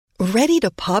Ready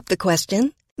to pop the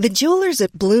question? The jewelers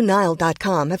at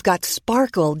BlueNile.com have got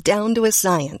sparkle down to a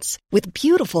science with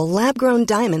beautiful lab-grown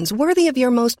diamonds worthy of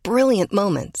your most brilliant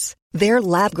moments. Their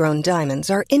lab-grown diamonds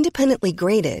are independently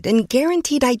graded and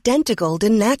guaranteed identical to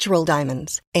natural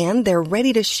diamonds, and they're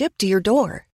ready to ship to your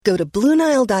door. Go to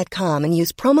BlueNile.com and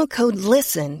use promo code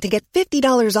LISTEN to get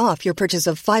 $50 off your purchase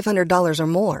of $500 or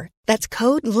more. That's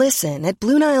code LISTEN at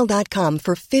BlueNile.com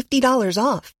for $50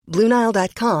 off.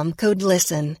 BlueNile.com, code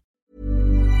LISTEN.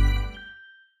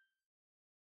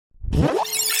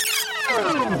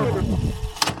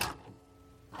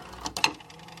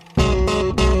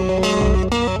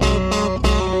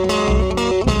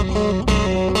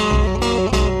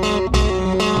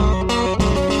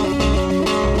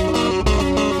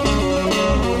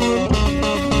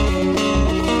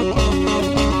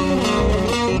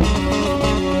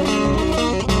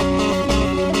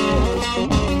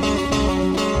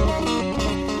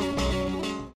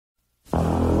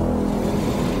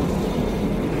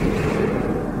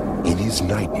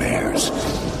 Nightmares,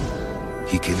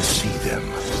 he can see them.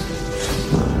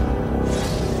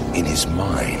 In his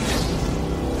mind,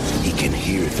 he can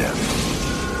hear them.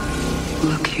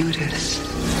 Locutus.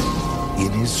 In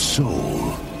his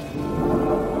soul,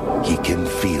 he can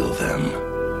feel them.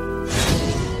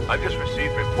 I've just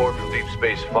received a report from Deep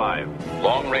Space 5.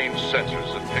 Long-range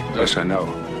sensors have picked up... Yes, I know.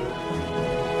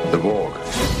 The Borg.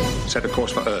 Set a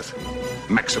course for Earth.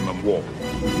 Maximum warp.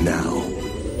 Now,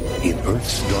 in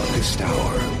Earth's darkest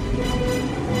hour,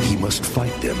 he must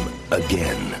fight them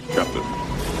again. Captain,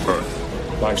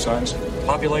 Earth. Life signs?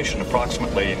 Population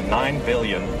approximately 9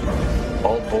 billion.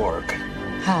 All Borg.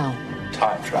 How?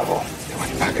 Time travel. They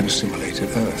went back and assimilated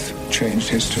Earth. Changed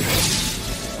history.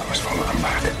 I must follow them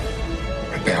back.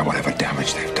 Repair whatever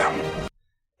damage they've done.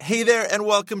 Hey there, and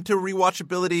welcome to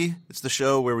Rewatchability. It's the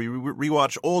show where we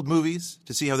rewatch old movies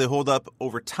to see how they hold up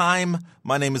over time.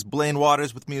 My name is Blaine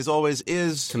Waters. With me, as always,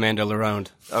 is... Commander Laronde.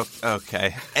 Oh,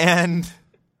 okay. And...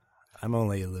 I'm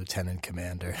only a lieutenant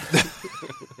commander.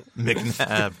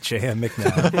 McNabb. J.M.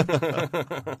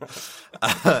 McNabb.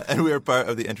 And we are part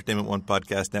of the Entertainment One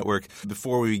Podcast Network.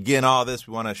 Before we begin all this,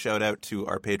 we want to shout out to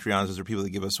our Patreons. Those are people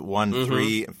that give us $1,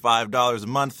 $3, and $5 a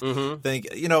month.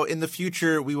 In the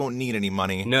future, we won't need any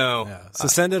money. No. Yeah. So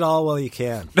send it all while you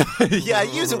can. Yeah,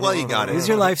 use it while you got it. Use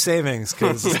your life savings,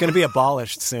 because it's going to be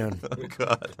abolished soon. Oh,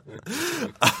 God.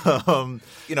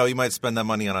 You might spend that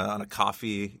money on a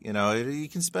coffee. You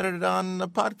can spend it on a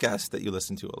podcast that you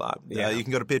listen to a lot. Yeah. You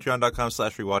can go to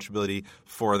patreon.com/rewatchability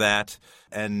for that.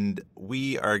 And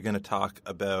we are going to talk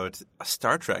about a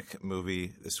Star Trek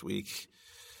movie this week.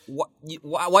 Why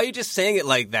are you just saying it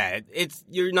like that?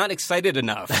 You're not excited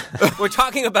enough. We're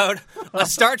talking about a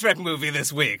Star Trek movie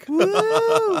this week.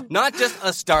 Not just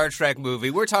a Star Trek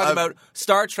movie. We're talking about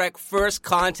Star Trek First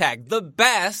Contact, the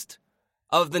best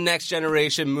of the Next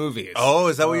Generation movies. Oh,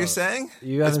 is that what you're saying?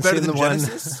 You haven't seen the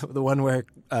Genesis? the one where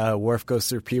Worf goes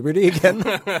through puberty again?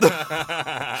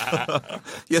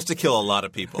 He has to kill a lot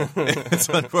of people. It's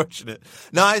unfortunate.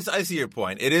 No, I see your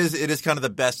point. It is kind of the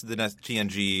best of the Next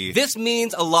TNG. This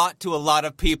means a lot to a lot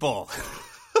of people.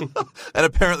 And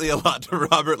apparently a lot to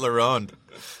Robert Laronde.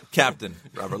 Captain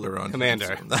Robert Laronde.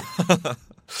 Commander.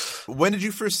 When did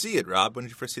you first see it, Rob? When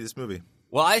did you first see this movie?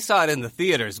 Well, I saw it in the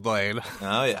theaters, Blaine.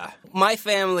 Oh, yeah. My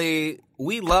family,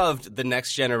 we loved The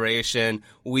Next Generation.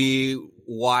 We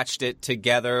watched it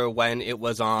together when it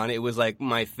was on. It was like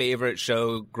my favorite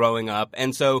show growing up.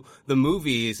 And so the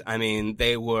movies,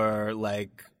 they were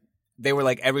like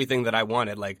everything that I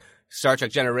wanted. Like Star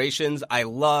Trek Generations, I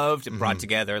loved. It brought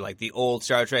together like the old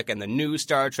Star Trek and the new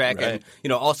Star Trek, right.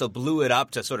 And, also blew it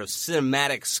up to sort of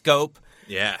cinematic scope.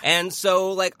 Yeah. And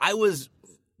so I was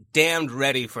damned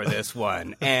ready for this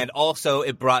one. And also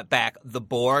it brought back the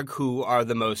Borg, who are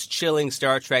the most chilling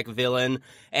Star Trek villain.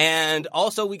 And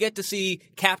also we get to see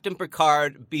Captain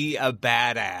Picard be a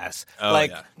badass.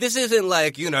 This isn't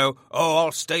like,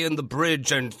 I'll stay in the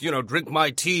bridge and, drink my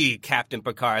tea, Captain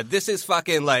Picard. This is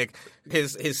fucking like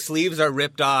his sleeves are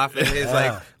ripped off and his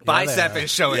bicep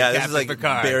is showing. Yeah, Captain this is like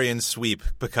Picard. Bury and Sweep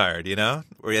Picard,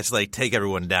 where he has to take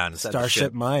everyone down.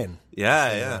 Starship Mine.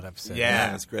 Yeah. That episode.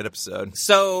 Yeah, it's a great episode.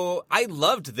 So I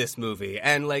loved this movie,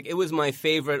 and it was my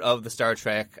favorite of the Star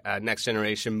Trek Next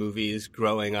Generation movies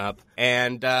growing up,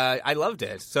 and I loved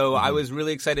it. So I was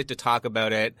really excited to talk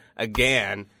about it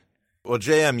again. Well,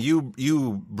 JM,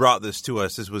 you brought this to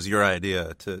us. This was your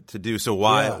idea to do. So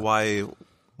why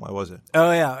was it?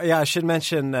 Oh yeah. I should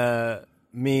mention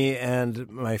me and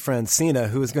my friend Sina,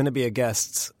 who is going to be a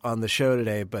guest on the show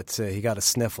today, but he got a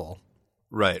sniffle.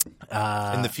 Right. In the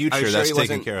Are future, you sure that's he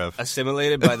taken wasn't care of.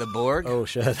 assimilated by the Borg? Oh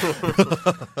shit!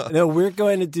 No, we're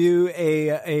going to do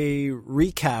a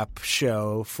recap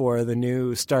show for the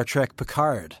new Star Trek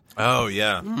Picard. Oh,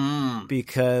 yeah.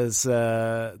 Because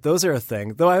those are a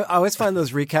thing. Though I always find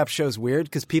those recap shows weird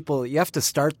because you have to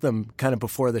start them kind of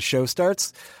before the show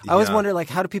starts. I always Yeah. wonder, like,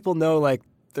 how do people know, like,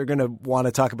 they're going to want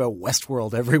to talk about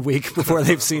Westworld every week before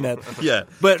they've seen it? Yeah.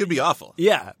 But it could be awful.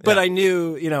 Yeah, but Yeah. I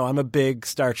knew, I'm a big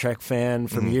Star Trek fan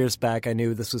from years back. I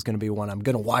knew this was going to be one I'm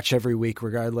going to watch every week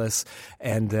regardless.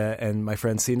 And my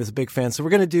friend Cena's a big fan. So we're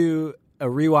going to do a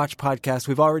rewatch podcast.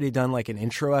 We've already done like an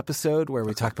intro episode where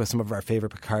we talk about some of our favorite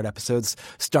Picard episodes,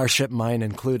 Starship Mine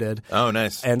included. Oh,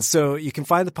 nice. And so you can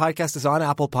find the podcast is on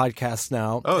Apple Podcasts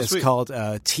now. Oh, it's sweet. called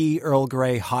Tea Earl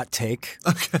Grey Hot Take.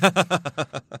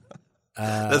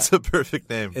 That's a perfect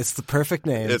name. It's the perfect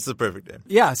name. It's the perfect name.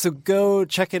 Yeah, so go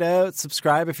check it out.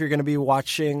 Subscribe if you're going to be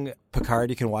watching Picard.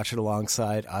 You can watch it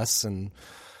alongside us, and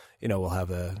we'll have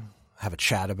a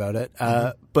chat about it.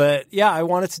 But yeah, I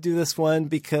wanted to do this one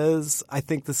because I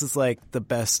think this is like the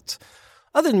best,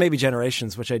 other than maybe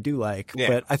Generations, which I do like. Yeah.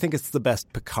 But I think it's the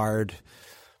best Picard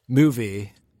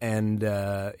movie, and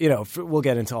we'll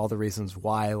get into all the reasons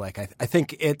why. Like, I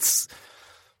think it's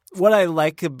what I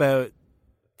like about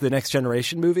the Next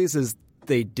Generation movies is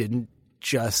they didn't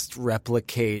just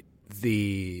replicate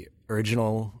the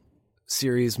original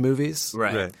series movies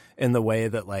Right. in the way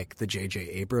that like the J.J.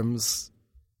 Abrams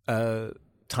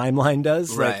timeline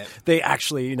does. Right. Like, they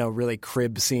actually, really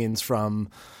crib scenes from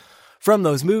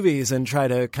those movies and try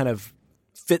to kind of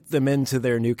fit them into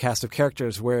their new cast of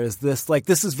characters. Whereas this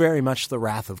is very much the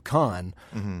Wrath of Khan,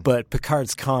 but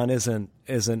Picard's Khan isn't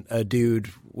a dude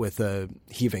with a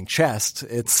heaving chest.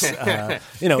 It's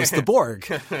it's the Borg.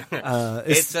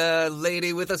 It's a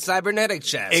lady with a cybernetic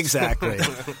chest. Exactly.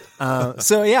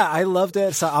 So yeah, I loved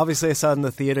it. So obviously, I saw it in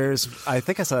the theaters. I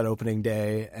think I saw it opening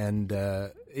day, and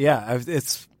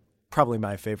it's probably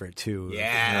my favorite too.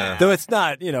 Yeah. Though it's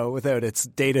not, without its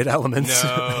dated elements.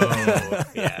 No.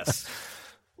 Yes.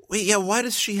 Wait, yeah, why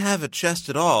does she have a chest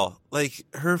at all? Like,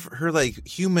 her like,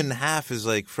 human half is,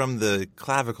 like, from the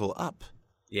clavicle up.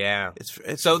 Yeah.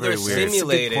 It's So very they're weird.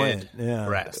 simulated point, yeah.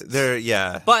 breasts.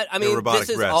 Yeah. But, I they're mean, robotic this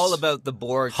is breasts. all about the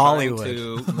Borg Hollywood. trying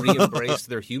to re-embrace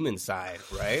their human side,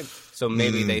 right? So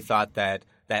maybe they thought that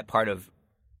part of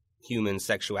human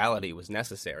sexuality was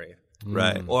necessary.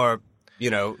 Right. Or,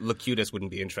 Locutus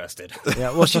wouldn't be interested. Yeah,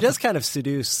 well, she does kind of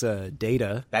seduce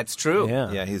Data. That's true.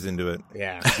 Yeah. Yeah, he's into it.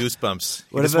 Yeah. Goosebumps.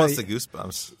 He What just about- wants the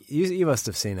goosebumps. You must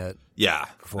have seen it. Yeah,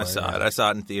 Before, I saw yeah. it. I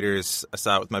saw it in theaters. I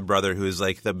saw it with my brother, who is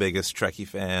like the biggest Trekkie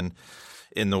fan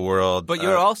in the world. But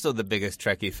you're also the biggest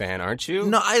Trekkie fan, aren't you?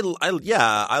 No, I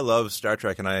love Star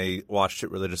Trek, and I watched it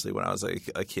religiously when I was like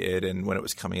a kid, and when it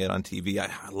was coming out on TV,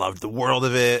 I loved the world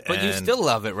of it. But you and- still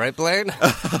love it, right, Blaine?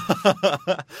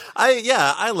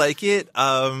 I like it.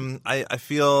 I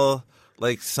feel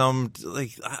like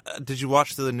did you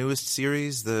watch the newest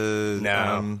series?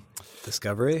 No.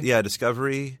 Discovery? Yeah,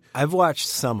 Discovery. I've watched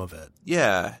some of it.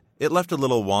 Yeah. It left a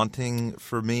little wanting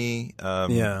for me.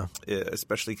 Yeah.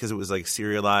 Especially because it was like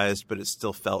serialized, but it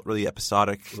still felt really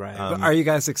episodic. Right. But are you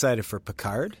guys excited for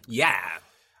Picard? Yeah.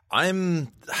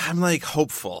 I'm like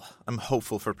hopeful. I'm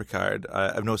hopeful for Picard.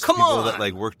 I've known some Come people on. that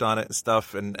like worked on it and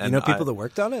stuff. And You know people that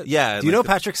worked on it? Yeah, Do you like know the-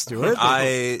 Patrick Stewart?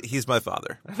 He's my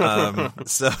father.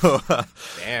 So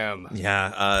Damn.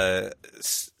 yeah.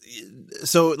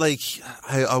 So like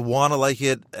I want to like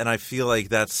it, and I feel like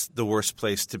that's the worst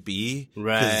place to be. 'Cause,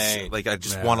 Right. Like I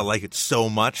just want to like it so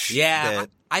much. Yeah, that-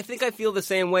 I think I feel the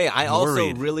same way. I also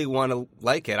worried. really want to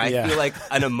like it. I Yeah. feel like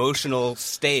an emotional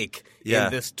stake Yeah.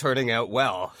 in this turning out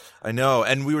well. I know.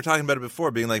 And we were talking about it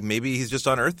before, being like, maybe he's just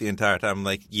on Earth the entire time. I'm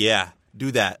like, yeah,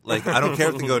 do that. Like, I don't care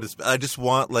if they go to I just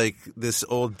want, like, this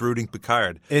old brooding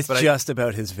Picard. It's But just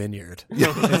about his vineyard.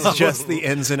 It's just the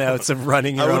ins and outs of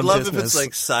running your I would own love business. if it's,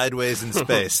 like, sideways in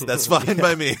space. That's fine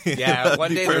by me. Yeah, That'd one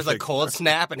be day there's a perfect. cold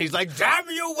snap and he's like, damn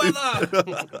you, weather!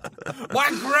 What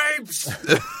grapes!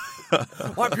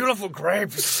 What beautiful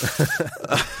grapes!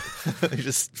 He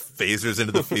just phasers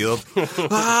into the field.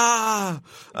 Ah!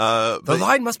 the But-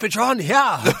 line must be drawn here.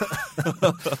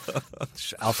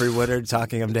 Alfred Woodard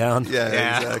talking him down.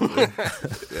 Yeah, exactly.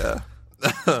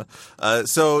 Yeah.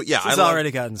 So, yeah. It's I love-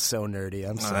 already gotten so nerdy.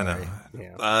 I'm sorry. I know.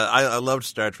 Yeah. I loved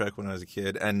Star Trek when I was a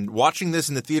kid, and watching this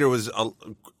in the theater was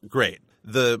great.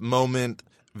 The moment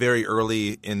very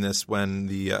early in this when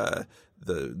the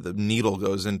needle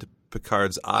goes into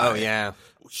Picard's eye. Oh, yeah.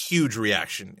 Huge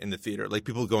reaction in the theater, like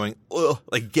people going, ugh,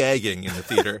 like gagging in the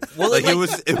theater. Well, like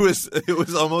like- it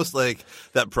was almost like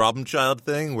that problem child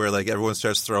thing where like everyone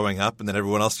starts throwing up and then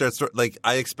everyone else starts like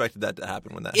I expected that to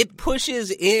happen when that. It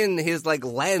pushes in his like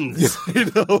lens. You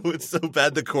know, it's so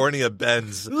bad the cornea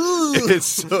bends. It's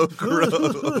so gross.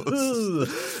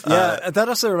 Yeah, that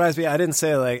also reminds me. I didn't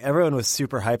say like everyone was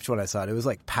super hyped when I saw it. It was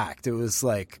like packed. It was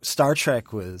like Star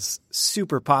Trek was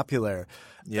super popular.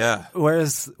 Yeah.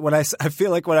 Whereas I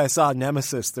feel like when I saw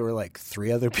Nemesis, there were like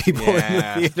 3 other people in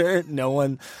Yeah. the theater. No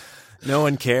one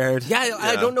cared. Yeah,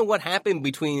 I don't know what happened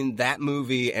between that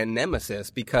movie and Nemesis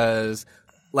because,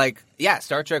 like, yeah,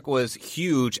 Star Trek was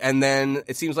huge, and then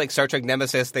it seems like Star Trek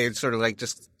Nemesis they sort of like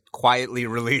just quietly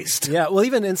released. Yeah, well,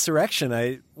 even Insurrection,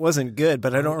 I wasn't good,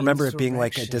 but I don't remember it being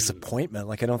like a disappointment.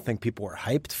 Like, I don't think people were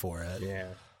hyped for it.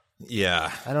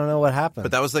 Yeah. I don't know what happened.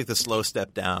 But that was like the slow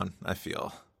step down, I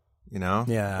feel. You know?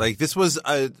 Yeah. Like this was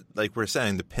like we're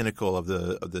saying, the pinnacle of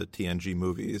the TNG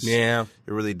movies. Yeah.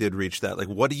 It really did reach that. Like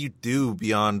what do you do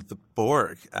beyond the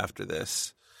Borg after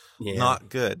this? Yeah. Not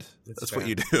good. That's what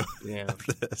you do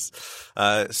after this.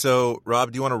 So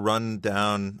Rob, do you want to run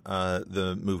down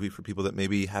the movie for people that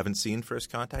maybe haven't seen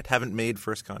First Contact, haven't made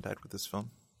First Contact with this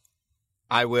film?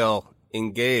 I will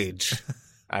engage.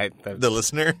 The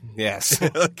listener? Yes.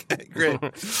 Okay,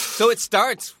 great. So it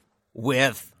starts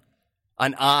with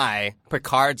an eye,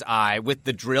 Picard's eye, with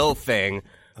the drill thing,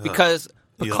 because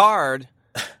Picard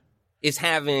is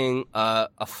having a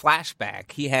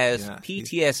flashback. He has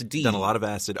PTSD. He's done a lot of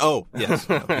acid. Oh, yes.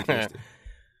 No, PTSD.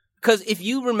 Because if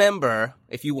you remember,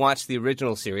 if you watched the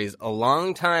original series a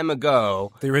long time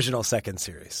ago, the original second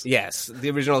series. yes,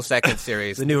 the original second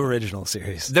series, The new original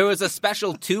series. there was a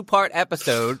special 2-part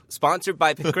episode sponsored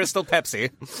by Crystal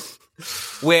Pepsi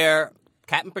where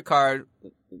Captain Picard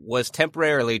was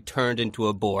temporarily turned into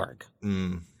a Borg.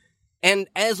 And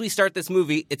as we start this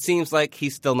movie, it seems like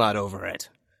he's still not over it.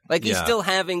 Like he's still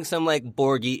having some like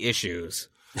Borgy issues.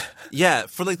 Yeah,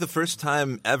 for like the first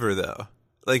time ever, though.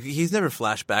 Like he's never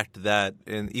flashed back to that,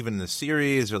 even in the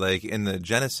series or like in the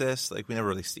Genesis. Like we never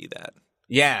really see that.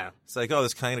 Yeah. It's like, oh,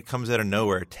 this kind of comes out of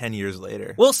nowhere 10 years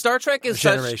later. Well, Star Trek is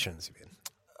Generations, you mean?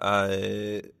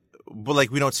 But like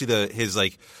we don't see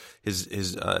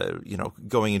his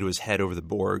going into his head over the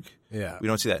Borg. Yeah. We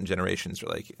don't see that in Generations or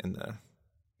like in the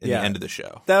end of the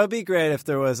show. That would be great if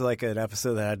there was like an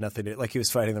episode that had nothing to like he was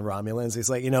fighting the Romulans. He's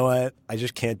like, you know what? I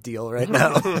just can't deal right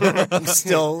now. I'm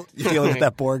still dealing with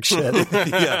that Borg shit.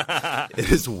 Yeah.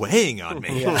 It is weighing on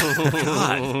me.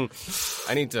 God.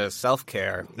 I need to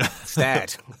self-care.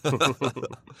 Stat.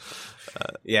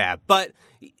 Yeah, but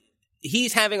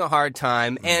he's having a hard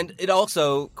time, and it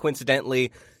also,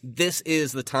 coincidentally, this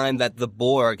is the time that the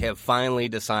Borg have finally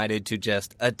decided to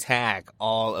just attack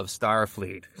all of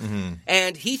Starfleet.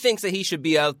 And he thinks that he should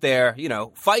be out there,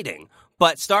 fighting.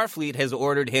 But Starfleet has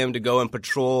ordered him to go and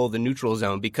patrol the neutral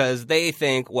zone because they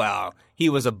think, well, he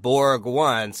was a Borg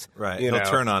once. Right. He'll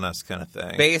turn on us kind of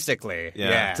thing. Basically.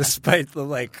 Yeah. Despite the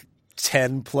like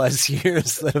 10 plus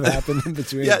years that have happened in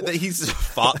between. Yeah, he's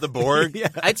fought the Borg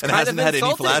It's and kind hasn't of had any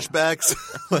insulting. flashbacks.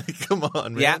 Like, come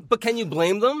on, man. Yeah, but can you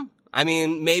blame them? I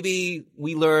mean, maybe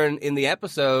we learn in the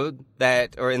episode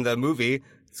or in the movie,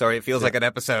 sorry, it feels like an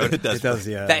episode. It does,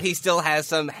 yeah. That he still has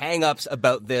some hang-ups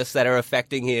about this that are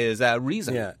affecting his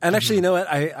reason. Yeah, and actually, you know what?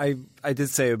 I did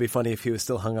say it would be funny if he was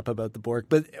still hung up about the Borg.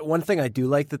 But one thing I do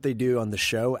like that they do on the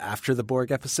show after the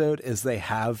Borg episode is they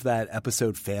have that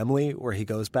episode Family where he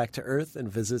goes back to Earth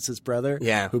and visits his brother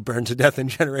who burned to death in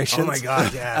Generations. Oh my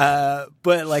God, yeah.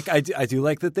 But like I do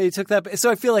like that they took that. So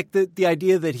I feel like the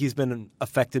idea that he's been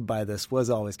affected by this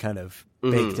was always kind of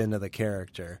baked into the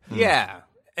character. Yeah.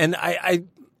 And I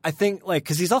think like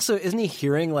because he's also isn't he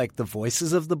hearing like the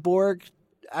voices of the Borg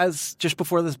as just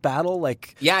before this battle?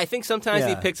 Like Yeah, I think sometimes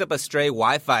he picks up a stray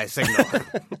Wi-Fi signal.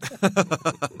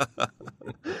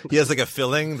 He has like a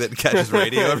filling that catches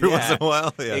radio every once in a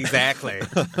while. Yeah. Exactly.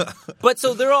 But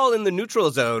so they're all in the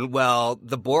neutral zone while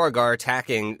the Borg are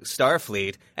attacking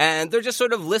Starfleet, and they're just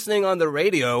sort of listening on the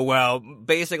radio while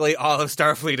basically all of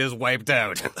Starfleet is wiped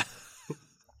out.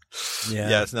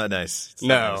 Yeah, it's not nice. It's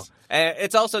No. not nice.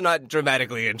 It's also not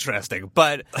dramatically interesting,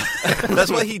 but That's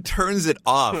why he turns it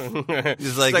off.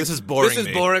 He's like, this is boring. This is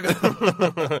me. boring.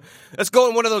 Let's go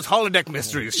in one of those holodeck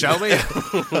mysteries, shall we?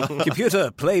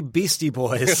 computer play Beastie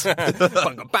Boys.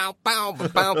 Bow, bow,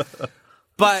 bow.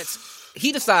 But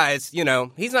he decides,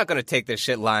 he's not going to take this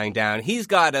shit lying down. He's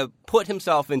got to put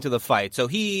himself into the fight. So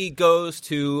he goes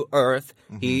to Earth.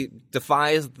 He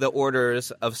defies the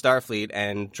orders of Starfleet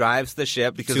and drives the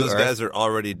ship Because to those Earth. guys are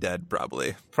already dead,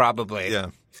 probably. Probably.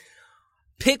 Yeah.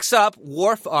 Picks up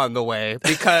Worf on the way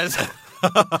because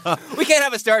We can't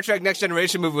have a Star Trek Next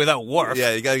Generation movie without Worf.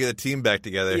 Yeah, you got to get a team back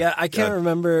together. Yeah, I can't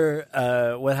remember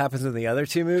what happens in the other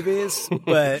two movies,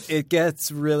 but it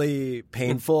gets really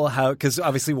painful because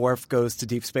obviously Worf goes to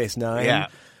Deep Space Nine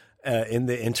in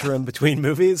the interim between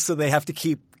movies, so they have to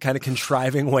keep kind of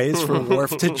contriving ways for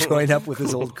Worf to join up with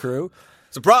his old crew.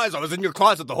 Surprise, I was in your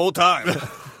closet the whole time.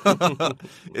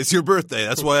 It's your birthday.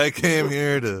 That's why I came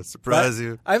here to surprise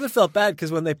you. I haven't felt bad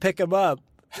because when they pick him up,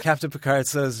 Captain Picard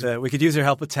says, we could use your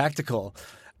help with tactical.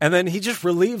 And then he just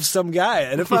relieves some guy.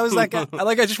 And if I was that guy,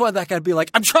 I just want that guy to be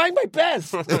like, I'm trying my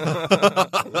best.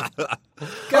 God,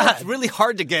 it's really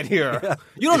hard to get here. Yeah.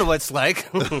 You don't know what it's like.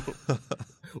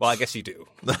 Well, I guess you do.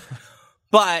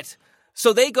 But...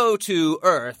 So they go to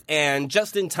Earth, and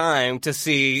just in time to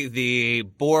see the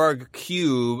Borg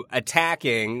cube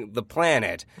attacking the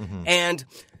planet. Mm-hmm. And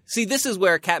see, this is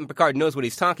where Captain Picard knows what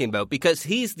he's talking about, because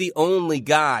he's the only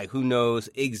guy who knows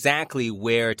exactly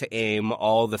where to aim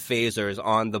all the phasers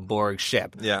on the Borg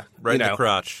ship. Yeah, right in the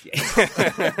crotch.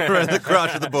 Right in the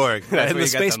crotch of the Borg. Right in the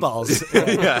Spaceballs.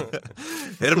 Yeah.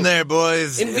 Hit him there,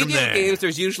 boys. In video games,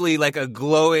 there's usually like a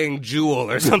glowing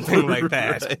jewel or something like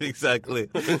that. Right, exactly.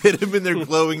 Hit him in their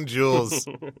glowing jewels.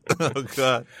 Oh,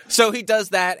 God. So he does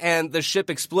that, and the ship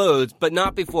explodes, but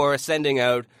not before sending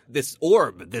out this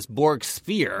orb, this Borg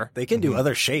sphere. They can do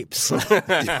other shapes.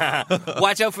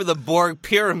 Watch out for the Borg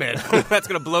pyramid. That's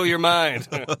going to blow your mind.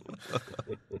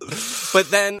 But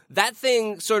then that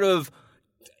thing sort of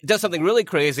does something really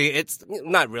crazy. It's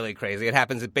not really crazy. It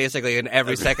happens basically in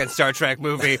every second Star Trek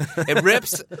movie. It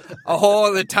rips a hole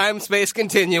in the time-space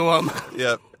continuum.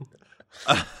 Yep.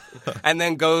 And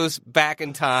then goes back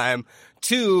in time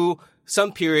to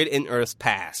some period in Earth's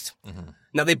past. Mm-hmm.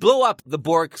 Now, they blow up the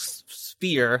Borg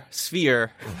sphere.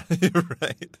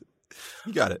 Right.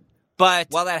 You got it. But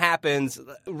while that happens,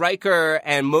 Riker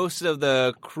and most of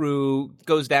the crew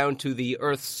goes down to the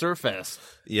Earth's surface.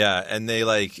 Yeah, and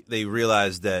they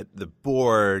realize that the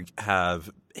Borg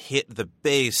have hit the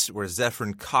base where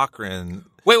Zefram Cochrane...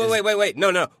 Wait.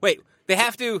 No. Wait. They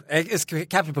have to...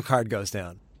 Captain Picard goes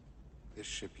down. This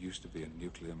ship used to be a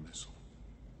nuclear missile.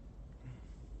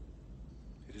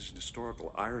 It is an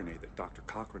historical irony that Dr.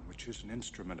 Cochrane would choose an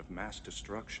instrument of mass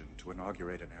destruction to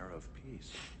inaugurate an era of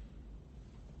peace.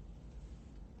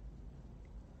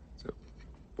 It's a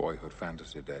boyhood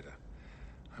fantasy, Data.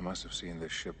 I must have seen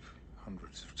this ship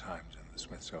hundreds of times in the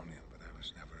Smithsonian, but I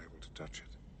was never able to touch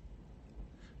it.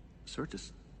 Sir,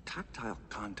 does tactile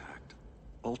contact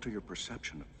alter your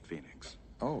perception of Phoenix?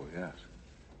 Oh, yes.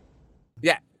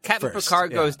 Yeah, Captain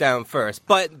Picard goes down first,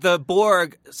 but the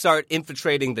Borg start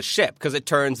infiltrating the ship because it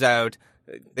turns out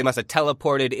they must have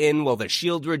teleported in while the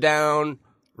shields were down,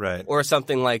 right, or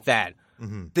something like that.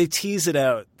 Mm-hmm. They tease it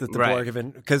out that the Borg have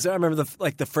been, because I remember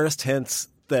the first hints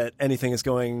that anything is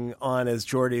going on as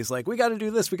Geordi's like, we got to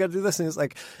do this, and he's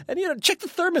like, and check the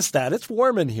thermostat, it's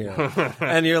warm in here,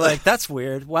 and you're like, that's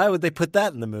weird. Why would they put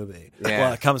that in the movie? Yeah.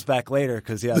 Well, it comes back later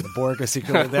because the Borg are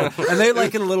secretly there, and they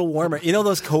like it a little warmer. You know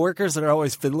those coworkers that are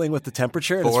always fiddling with the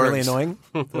temperature, and it's really annoying.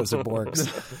 Those are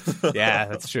Borgs. Yeah,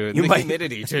 that's true. The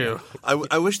humidity too.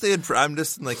 I wish they had. I'm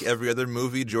just in like every other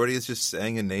movie. Geordi is just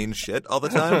saying inane shit all the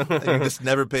time, and you just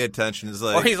never pay attention. It's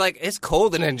like, or he's like, it's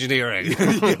cold in engineering.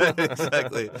 Yeah,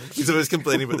 exactly. He's always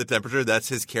complaining about the temperature. That's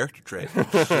his character trait.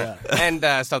 Yeah. And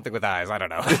something with eyes. I don't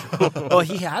know. Well,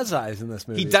 he has eyes in this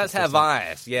movie. He does have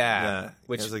eyes, yeah.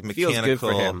 Which like feels good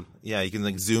for him. Yeah, you can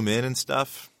like zoom in and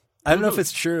stuff. I don't know if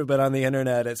it's true, but on the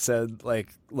internet it said like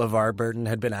LeVar Burton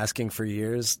had been asking for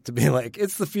years to be like,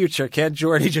 it's the future. Can't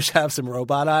Geordi just have some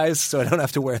robot eyes so I don't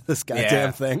have to wear this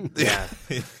goddamn thing? Yeah.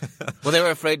 Well, they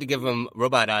were afraid to give him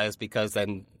robot eyes because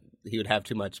then he would have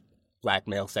too much black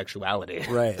male sexuality.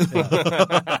 Right.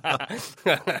 Yeah.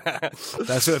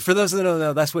 That's what, for those that don't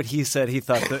know, that's what he said. He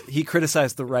thought that he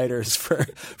criticized the writers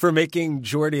for making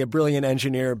Geordi a brilliant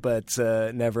engineer, but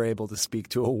never able to speak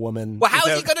to a woman. Well, how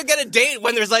is he going to get a date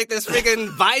when there's like this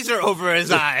friggin' visor over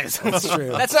his eyes? That's true.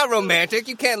 That's not romantic.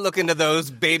 You can't look into those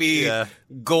baby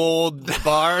gold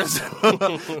bars.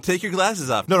 Take your glasses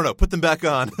off. No. Put them back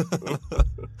on.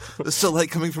 There's still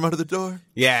light coming from out of the door.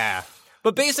 Yeah.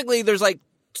 But basically, there's like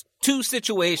two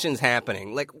situations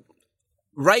happening. Like,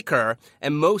 Riker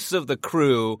and most of the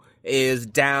crew is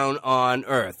down on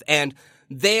Earth. And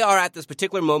they are at this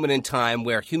particular moment in time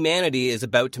where humanity is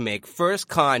about to make first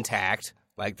contact,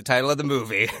 like the title of the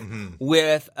movie,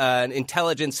 with an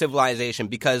intelligent civilization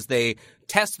because they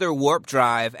test their warp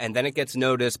drive and then it gets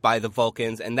noticed by the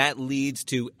Vulcans, and that leads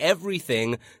to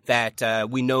everything that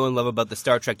we know and love about the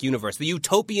Star Trek universe. The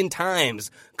utopian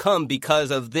times come because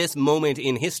of this moment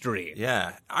in history.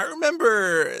 Yeah. I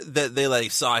remember that they like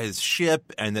saw his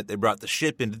ship and that they brought the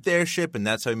ship into their ship and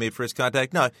that's how he made first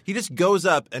contact. No, he just goes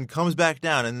up and comes back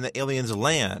down and the aliens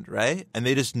land, right? And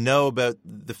they just know about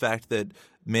the fact that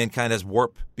mankind has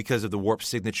warp because of the warp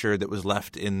signature that was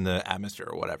left in the atmosphere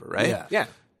or whatever, right? Yeah.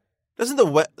 Doesn't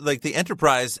the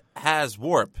Enterprise has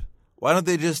warp? Why don't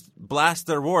they just blast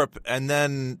their warp and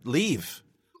then leave?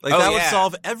 Like that would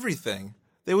solve everything.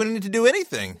 They wouldn't need to do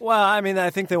anything. Well, I mean,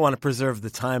 I think they want to preserve the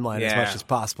timeline as much as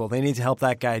possible. They need to help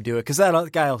that guy do it because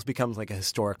that guy else becomes like a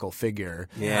historical figure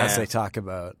as they talk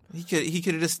about. He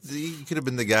could have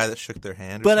been the guy that shook their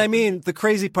hand. But I mean, the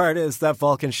crazy part is that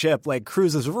Vulcan ship like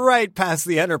cruises right past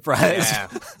the Enterprise. Yeah.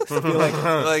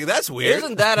 like that's weird.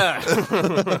 Isn't that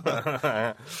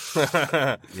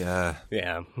a...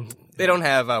 Yeah. They don't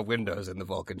have windows in the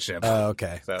Vulcan ship. Oh,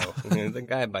 okay. So the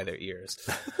guy by their ears.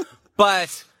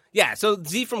 But... yeah, so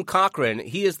Z from Cochrane,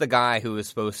 he is the guy who is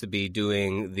supposed to be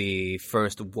doing the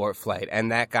first warp flight,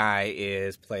 and that guy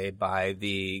is played by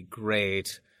the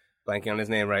great, blanking on his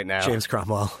name right now, James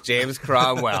Cromwell. James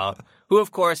Cromwell, who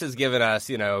of course has given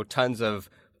us, tons of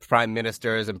prime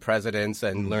ministers and presidents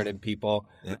and learned people.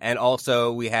 Yeah. And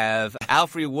also we have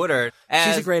Alfre Woodard.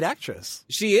 She's a great actress.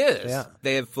 She is. Yeah.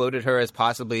 They have floated her as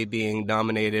possibly being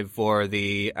nominated for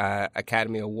the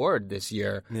Academy Award this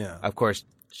year. Yeah. Of course,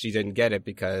 she didn't get it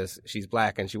because she's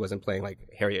black and she wasn't playing like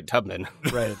Harriet Tubman.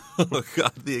 Right. Oh,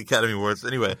 God, the Academy Awards.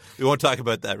 Anyway, we won't talk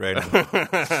about that right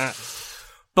now.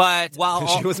 But while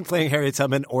she wasn't playing Harriet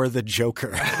Tubman or the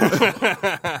Joker.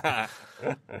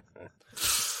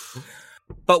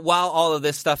 But while all of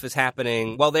this stuff is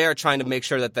happening, while they are trying to make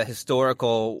sure that the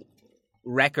historical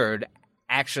record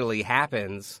actually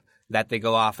happens, that they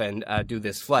go off and do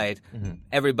this flight,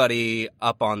 everybody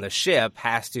up on the ship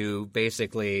has to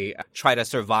basically try to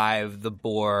survive the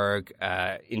Borg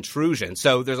intrusion.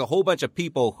 So there's a whole bunch of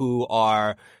people who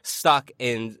are stuck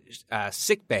in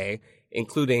sickbay,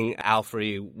 including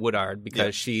Alfre Woodard,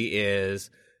 because she is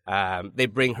they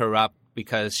bring her up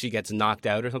because she gets knocked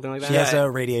out or something like that. She has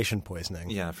radiation poisoning.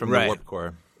 Yeah, from the warp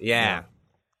core. Yeah.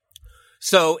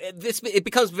 So it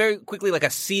becomes very quickly like a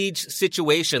siege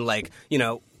situation, like,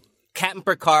 Captain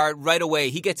Picard, right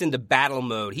away, he gets into battle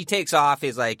mode. He takes off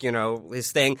his,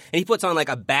 his thing, and he puts on, a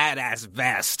badass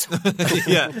vest.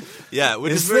 Yeah,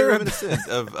 which is very reminiscent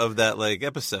of that,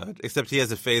 episode, except he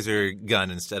has a phaser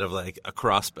gun instead of, a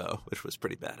crossbow, which was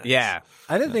pretty badass. Yeah.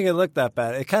 I didn't think it looked that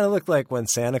bad. It kind of looked like when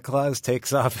Santa Claus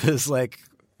takes off his,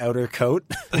 outer coat.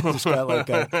 Just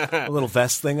got, a little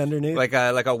vest thing underneath. Like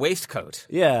a waistcoat.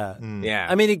 Yeah. Yeah.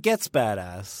 I mean, it gets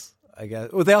badass, I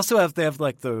guess. Well, they have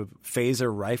the phaser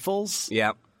rifles.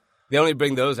 Yeah. They only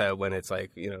bring those out when it's the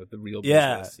real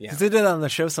business. Yeah. Because they did it on the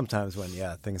show sometimes when,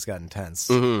 things got intense.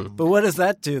 Mm-hmm. But what does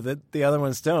that do that the other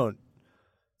ones don't?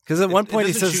 Because at one point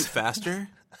he says... shoot faster?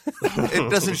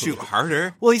 It doesn't shoot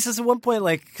harder. Well, he says at one point,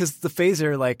 because the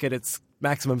phaser, at its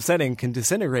maximum setting, can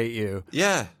disintegrate you.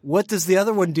 Yeah. What does the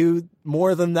other one do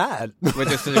more than that? It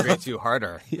disintegrates you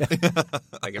harder. Yeah.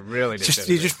 It really disintegrates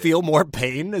you just feel more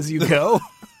pain as you go?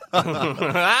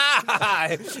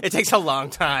 It takes a long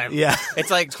time. Yeah.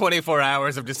 It's 24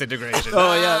 hours of disintegration.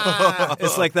 Oh, yeah.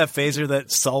 It's like that phaser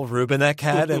that Saul Rubinek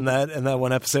had in that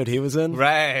one episode he was in.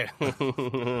 Right.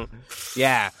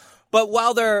 Yeah. But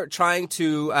while they're trying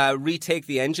to retake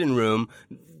the engine room,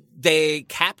 the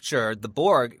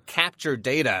Borg capture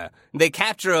Data. They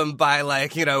capture him by,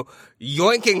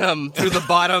 yoinking him through the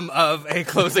bottom of a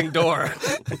closing door.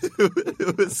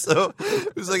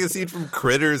 It was like a scene from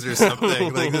Critters or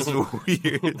something, this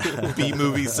weird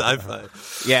B-movie sci-fi.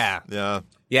 Yeah. Yeah.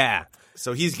 Yeah.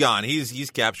 So he's gone.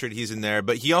 He's captured. He's in there.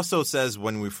 But he also says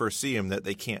when we first see him that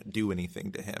they can't do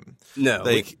anything to him. No.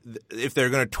 If they're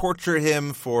going to torture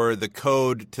him for the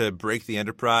code to break the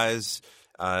Enterprise,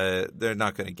 they're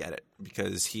not going to get it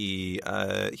because he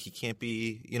can't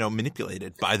be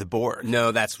manipulated by the Borg.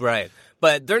 No, that's right.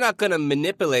 But they're not going to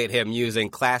manipulate him using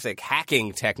classic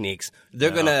hacking techniques. They're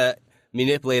going to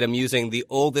manipulate him using the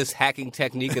oldest hacking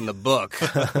technique in the book.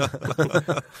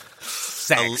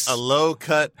 Sex. A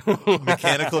low-cut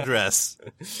mechanical dress.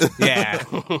 Yeah.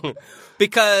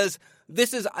 Because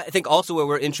this is, I think, also where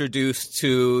we're introduced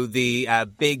to the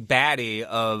big baddie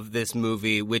of this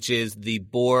movie, which is the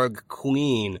Borg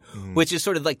Queen, which is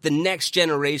sort of the next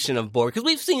generation of Borg. Because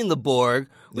we've seen the Borg.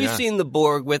 We've seen the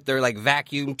Borg with their like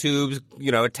vacuum tubes,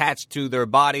 attached to their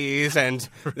bodies, and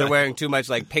they're wearing too much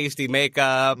like pasty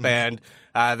makeup, and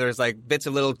there's like bits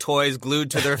of little toys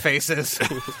glued to their faces.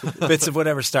 Bits of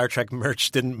whatever Star Trek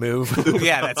merch didn't move.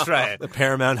 Yeah, that's right. The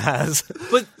Paramount has.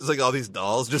 But it's like all these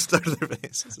dolls just stuck to their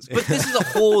faces. But this is a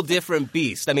whole different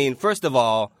beast. I mean, first of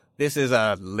all, this is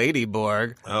a Lady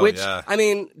Borg, which, I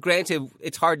mean, granted,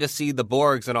 it's hard to see the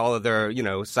Borgs and all of their,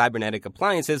 cybernetic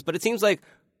appliances, but it seems like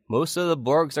most of the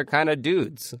Borgs are kind of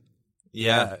dudes.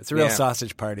 Yeah, it's a real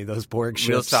sausage party, those Borg ships.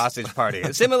 Real sausage party.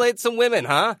 Assimilate some women,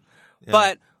 huh? Yeah.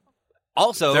 But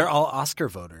also... They're all Oscar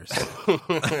voters.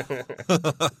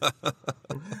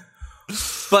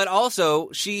 But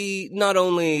also, she not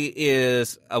only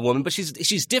is a woman, but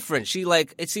she's different. She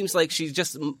it seems like she's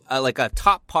just like a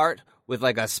top part with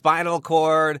like a spinal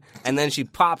cord, and then she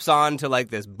pops on to like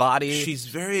this body. She's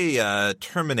very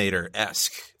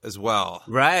Terminator-esque as well.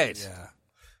 Right.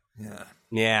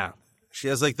 Yeah. She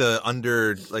has like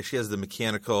she has the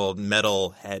mechanical metal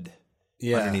head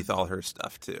underneath all her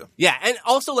stuff too. Yeah, and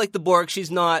also like the Borg,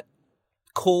 she's not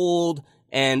cold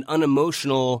and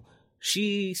unemotional.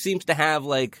 She seems to have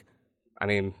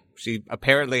she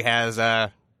apparently has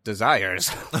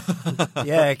desires.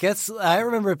 Yeah, I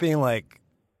remember it being like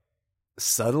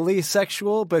subtly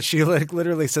sexual, but she like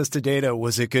literally says to Data,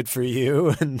 "Was it good for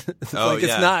you?" And it's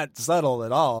not subtle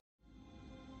at all.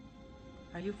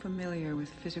 Are you familiar with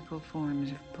physical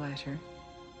forms of pleasure?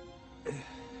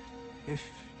 If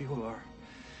you are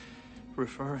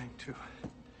referring to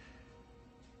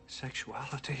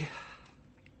sexuality,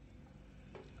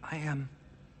 I am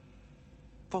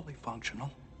fully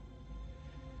functional,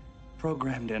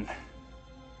 programmed in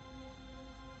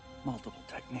multiple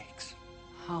techniques.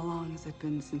 How long has it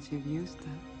been since you've used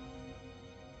them?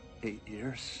 8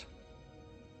 years,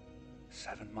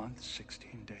 7 months,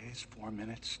 16 days, 4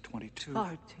 minutes, 22. Far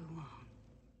too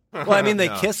long. Well, I mean, they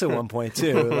kiss at one point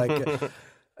too. Like,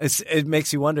 it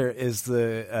makes you wonder: is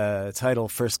the title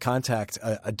 "First Contact"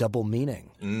 a double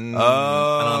meaning? An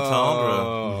entendre.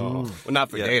 Well, not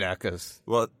for Data, because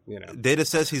Data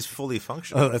says he's fully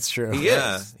functional. Oh, that's true. He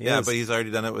is. But he's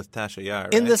already done it with Tasha Yar.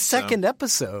 In the second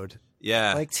episode.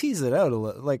 Yeah. Like, tease it out a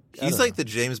little. Like, he's like the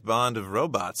James Bond of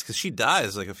robots, because she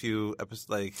dies like a few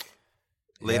episodes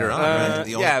later on, right?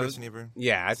 The only person ever.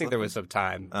 Yeah, I think there was some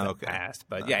time that passed.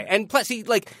 But and plus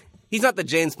he's not the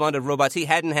James Bond of robots. He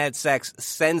hadn't had sex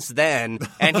since then,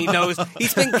 and he knows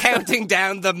he's been counting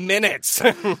down the minutes.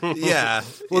 Yeah.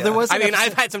 Well, there was.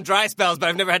 I've had some dry spells, but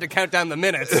I've never had to count down the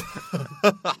minutes.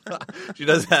 She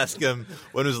does ask him,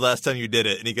 when was the last time you did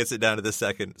it? And he gets it down to the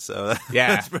second. So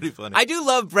that's pretty funny. I do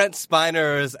love Brent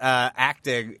Spiner's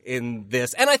acting in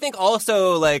this. And I think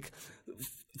also,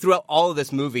 throughout all of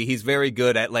this movie, he's very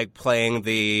good at, playing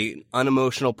the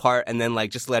unemotional part and then,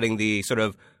 just letting the sort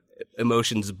of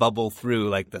emotions bubble through,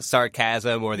 like the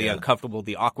sarcasm or the uncomfortable,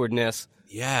 the awkwardness.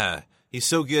 Yeah. He's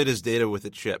so good as Data with a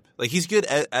chip. He's good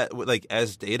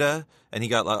as Data, and he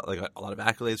got a lot of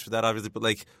accolades for that, obviously. But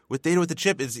with Data with the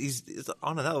chip, he's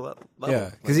on another level.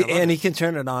 Yeah, because he can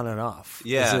turn it on and off.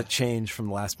 Yeah, it's a change from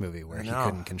the last movie where he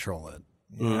couldn't control it.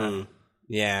 Yeah.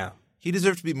 Yeah, he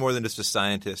deserved to be more than just a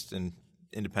scientist in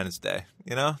Independence Day.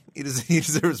 He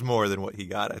deserves more than what he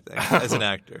got, I think, as an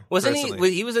actor. Wasn't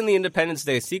he? He was in the Independence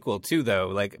Day sequel too,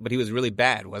 though. But he was really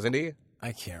bad, wasn't he?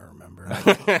 I can't remember.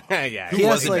 Yeah, he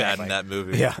wasn't bad in that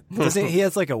movie. Yeah, he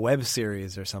has a web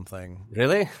series or something.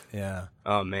 Really? Yeah.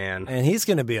 Oh man. And he's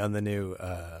going to be on the new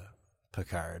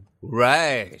Picard.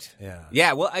 Right. Yeah.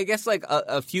 Yeah. Well, I guess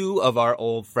a few of our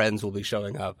old friends will be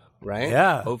showing up. Right?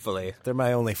 Yeah. Hopefully. They're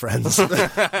my only friends.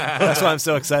 That's why I'm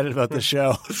so excited about the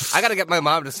show. I got to get my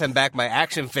mom to send back my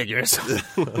action figures.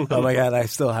 Oh my God, I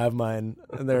still have mine.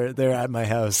 They're at my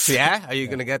house. Yeah? Are you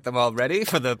going to get them all ready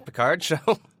for the Picard show?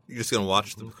 You're just going to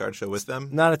watch the Picard show with them?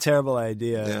 Not a terrible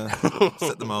idea. Yeah.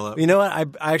 Set them all up. You know what?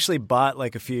 I actually bought,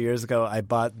 a few years ago, I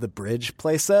bought the Bridge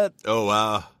playset. Oh,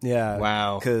 wow. Yeah.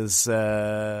 Wow. Because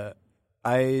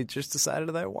I just decided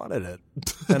that I wanted it.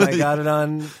 And I got it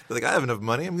on... I have enough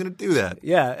money, I'm going to do that.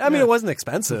 Yeah. I mean, it wasn't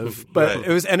expensive, but it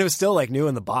was still, new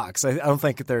in the box. I don't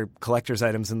think they're collector's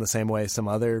items in the same way some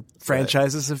other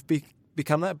franchises have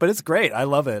become that, but it's great. I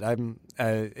love it. I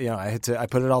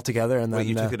put it all together and then Wait,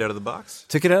 you took it out of the box?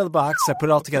 Took it out of the box. I put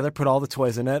it all together, put all the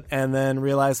toys in it, and then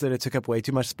realized that it took up way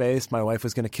too much space. My wife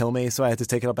was going to kill me, so I had to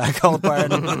take it back all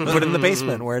apart and put it in the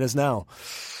basement where it is now.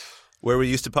 Where we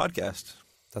used to podcast.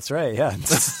 That's right. Yeah,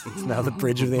 it's now the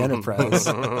Bridge of the Enterprise.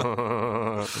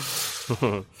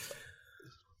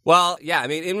 Well, yeah, I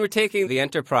mean, in retaking the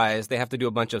Enterprise, they have to do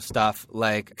a bunch of stuff,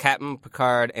 like Captain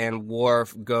Picard and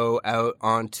Worf go out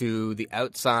onto the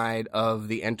outside of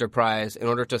the Enterprise in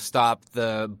order to stop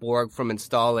the Borg from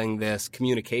installing this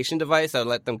communication device that would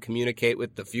let them communicate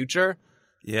with the future.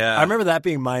 Yeah. I remember that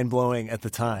being mind-blowing at the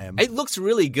time. It looks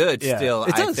really good still,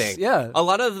 It does, I think. yeah. A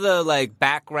lot of the like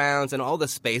backgrounds and all the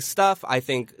space stuff, I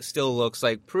think, still looks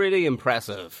like pretty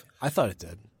impressive. I thought it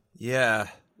did. Yeah.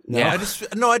 Yeah.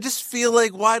 I just feel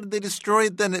like, why did they destroy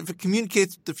it then? If it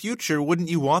communicates with the future, wouldn't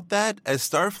you want that as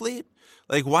Starfleet?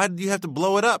 Like, why did you have to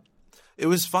blow it up? It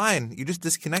was fine. You just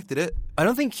disconnected it. I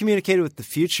don't think it communicated with the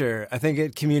future. I think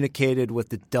it communicated with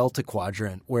the Delta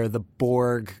Quadrant, where the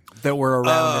Borg that were around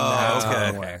in that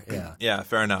time were. Yeah. Yeah,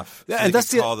 fair enough. Yeah, So and they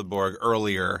that's could call the Borg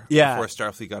earlier before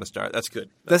Starfleet got a start. That's good.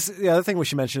 That's the other thing we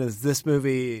should mention is this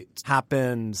movie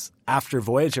happens after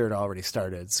Voyager had already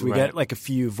started. So we get like a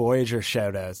few Voyager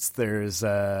shout-outs. There's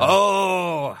the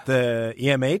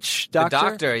EMH doctor. The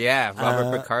doctor, yeah,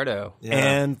 Robert Picardo. Yeah.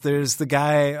 And there's the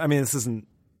guy, I mean, this isn't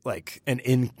like an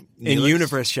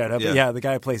in-universe shout-out, but the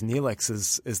guy who plays Neelix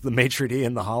is the maitre d'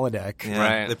 in the holodeck. Yeah.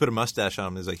 Right. They put a mustache on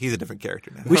him. It's like, he's a different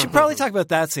character now. We should probably talk about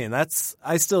that scene.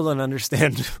 I still don't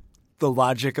understand the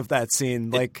logic of that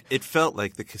scene. Like it felt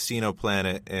like the casino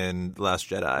planet in The Last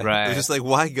Jedi. Right. It was just like,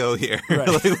 why go here? Right.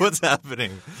 Like, what's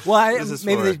happening? Well,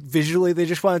 maybe visually they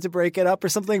just wanted to break it up or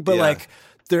something, but like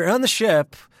they're on the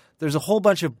ship. There's a whole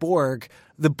bunch of Borg.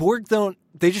 The Borg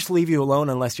they just leave you alone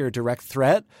unless you're a direct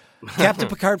threat. Captain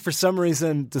Picard, for some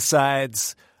reason,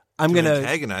 decides I'm going to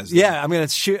antagonize them. Yeah, I'm going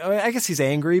to shoot. I guess he's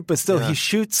angry, but still he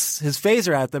shoots his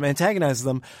phaser at them, antagonizes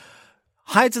them,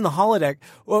 hides in the holodeck.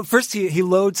 Well, first he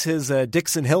loads his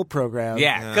Dixon Hill program.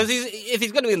 Yeah, because if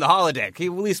he's going to be in the holodeck, he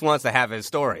at least wants to have his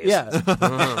stories. Yeah.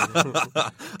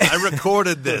 I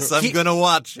recorded this. I'm going to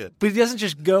watch it. But he doesn't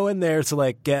just go in there to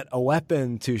like get a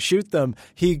weapon to shoot them.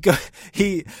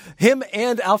 Him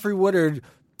and Alfred Woodard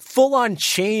full-on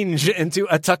change into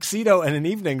a tuxedo and an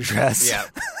evening dress. Yeah.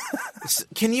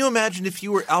 Can you imagine if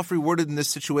you were Alfred Woodard in this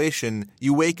situation?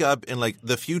 You wake up in like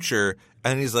the future,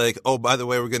 and he's like, "Oh, by the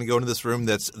way, we're going to go into this room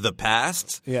that's the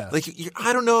past." Yeah, like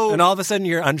I don't know. And all of a sudden,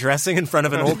 you're undressing in front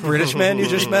of an old British man you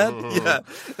just met. Yeah,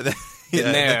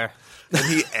 in there, and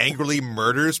he angrily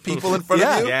murders people in front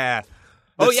of you. Yeah.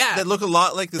 That look a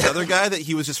lot like this other guy that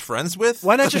he was just friends with.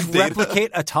 Why not just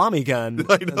replicate a Tommy gun?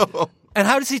 I know. And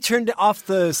how does he turn off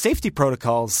the safety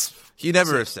protocols? He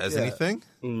never says anything.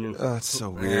 Oh, it's so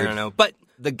weird. I don't know. But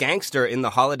the gangster in the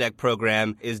holodeck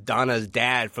program is Donna's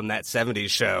dad from that 70s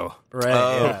show.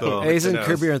 Right. Cool. He's in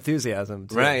Curb Your Enthusiasm,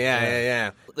 too. Right,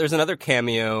 yeah. There's another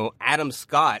cameo. Adam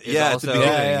Scott is at also... the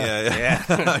beginning. Yeah.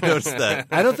 I noticed that.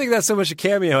 I don't think that's so much a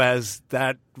cameo as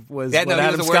that was what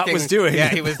Adam Scott was doing. Yeah,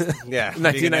 he was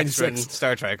 1996.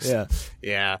 Star Trek.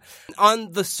 Yeah.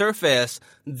 On the surface,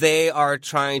 they are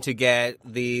trying to get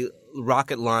the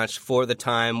rocket launch for the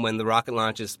time when the rocket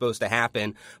launch is supposed to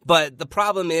happen. But the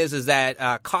problem is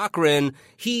that Cochrane,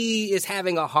 he is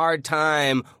having a hard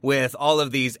time with all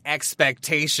of these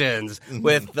expectations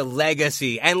with the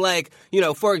legacy. And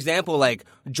for example,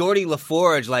 Geordie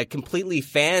LaForge, completely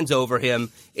fans over him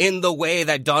in the way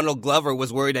that Donald Glover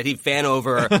was worried that he'd fan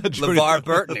over LeVar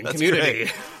Burton in Community.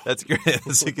 Great. That's great.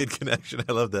 That's a good connection.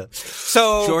 I love that.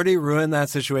 So Geordie ruined that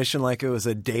situation like it was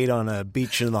a date on a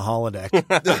beach in the holodeck.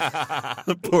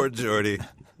 Poor Geordie.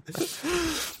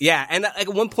 Yeah, and at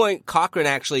one point, Cochrane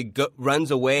actually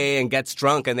runs away and gets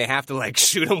drunk, and they have to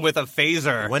shoot him with a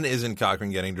phaser. When isn't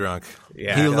Cochrane getting drunk?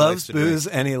 Yeah, he loves booze,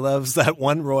 and he loves that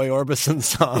one Roy Orbison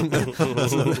song. And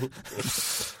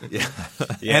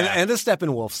a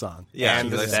Steppenwolf song. Yeah,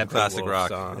 and the some classic rock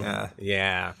song.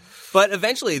 Yeah. But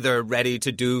eventually, they're ready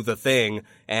to do the thing,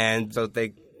 and so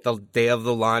the day of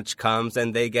the launch comes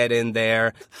and they get in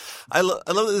there. I love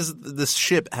this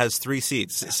ship has 3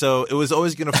 seats. So it was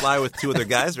always going to fly with 2 other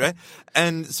guys, right?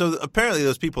 And so apparently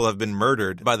those people have been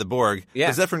murdered by the Borg. Yeah.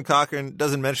 Zefram Cochrane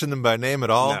doesn't mention them by name at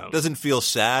all. No. Doesn't feel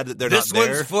sad that they're not there.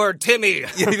 This one's for Timmy.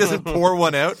 Yeah, he doesn't pour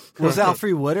one out. Was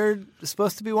Alfred Woodard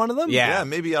supposed to be one of them? Yeah,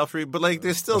 maybe Alfred. But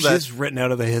there's still that. She's written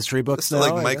out of the history books now.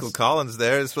 Like Michael Collins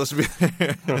there is supposed to be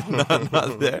there.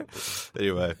 not there.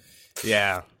 Anyway.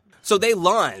 Yeah. So they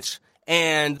launch,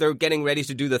 and they're getting ready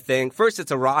to do the thing. First,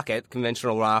 it's a rocket,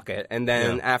 conventional rocket, and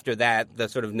then after that, the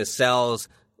sort of nacelles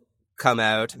come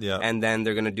out, and then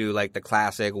they're going to do the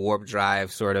classic warp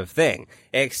drive sort of thing.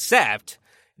 Except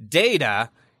Data,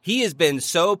 he has been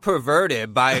so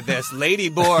perverted by this Lady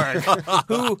Borg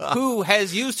who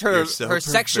has used her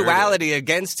sexuality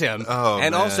against him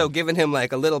and also given him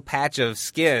like a little patch of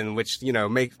skin, which, you know,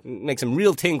 makes him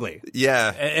real tingly.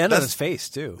 Yeah. And on his face,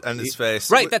 too. On his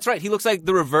face. Right, that's right. He looks like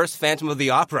the reverse Phantom of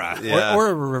the Opera. Yeah.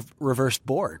 Or a reverse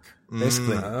Borg.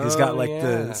 Basically, he's got like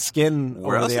the skin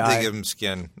Where over else the did eye. they give him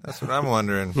skin? That's what I'm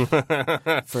wondering.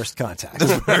 First contact.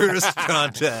 First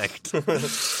contact.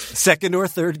 Second or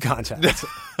third contact.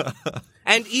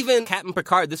 And even Captain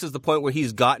Picard, this is the point where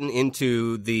he's gotten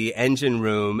into the engine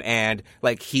room and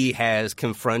like he has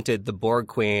confronted the Borg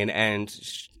Queen and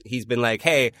he's been like,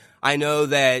 hey, I know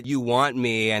that you want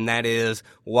me and that is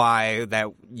why that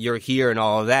you're here and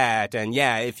all of that. And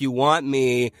yeah, if you want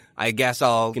me, I guess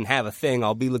can have a thing.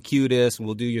 I'll be Locutus and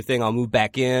we'll do your thing. I'll move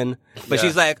back in. But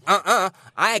she's like,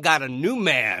 I got a new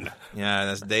man. Yeah,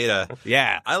 that's Data.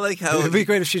 Yeah. I like how... It'd be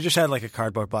great if she just had like a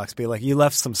cardboard box, be like, you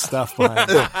left some stuff behind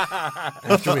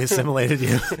after we assimilated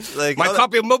you. Like, My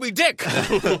copy of Moby Dick.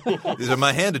 These are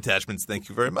my hand attachments. Thank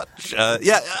you very much.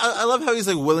 I love how he's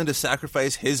like willing to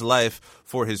sacrifice his life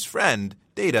for his friend,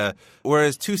 Data,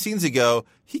 whereas 2 scenes ago,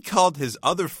 he called his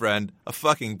other friend a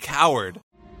fucking coward.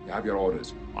 You have your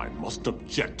orders. I must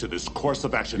object to this course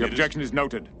of action. The objection is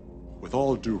noted. With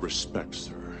all due respect,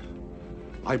 sir,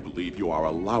 I believe you are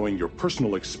allowing your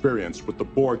personal experience with the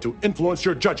Borg to influence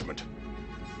your judgment.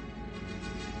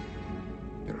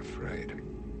 You're afraid.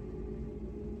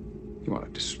 You want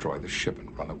to destroy the ship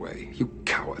and run away. You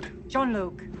coward.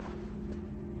 Jean-Luc.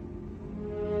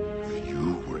 If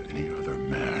you were any other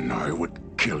man, I would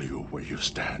kill you where you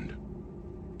stand.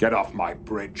 Get off my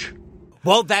bridge.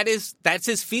 Well, that's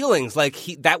his feelings. Like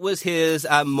that was his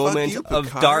moment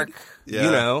of dark, you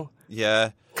know.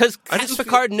 Yeah. Because Captain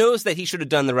Picard knows that he should have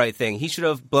done the right thing. He should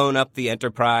have blown up the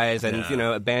Enterprise and, you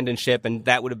know, abandoned ship, and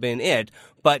that would have been it.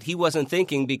 But he wasn't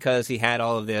thinking because he had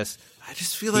all of this I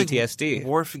just feel PTSD. like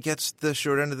Worf gets the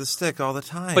short end of the stick all the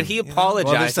time. But he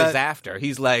apologizes after.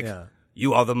 He's like,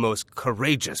 you are the most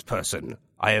courageous person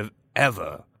I have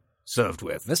ever served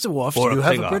with. Mr. Worf, do you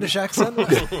have a British accent?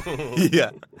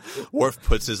 Yeah. Worf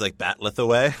puts his like batleth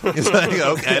away. He's like,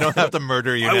 okay, I don't have to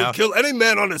murder you now. I will kill any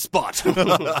man on his spot.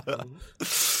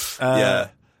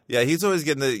 Yeah, he's always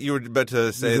getting you were about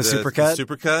to say the supercut? The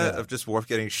supercut of just Worf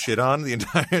getting shit on the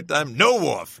entire time. No,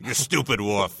 Worf, you're stupid,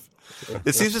 Worf.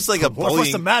 It seems just like a bullying.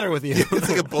 What's the matter with you? It's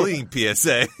like a bullying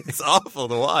PSA. It's awful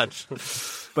to watch.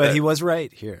 But he was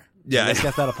right here. Yeah. Let's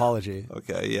get that apology.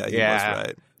 Okay, he was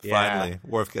right. Finally,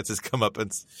 Worf gets his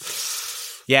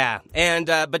comeuppance. Yeah, and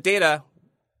but Data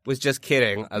was just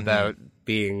kidding about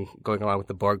going along with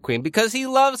the Borg Queen because he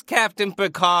loves Captain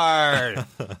Picard,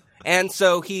 and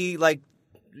so he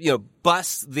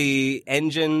busts the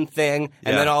engine thing,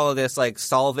 and then all of this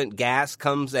solvent gas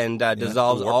comes and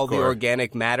dissolves all the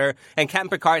organic matter, and Captain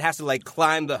Picard has to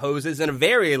climb the hoses in a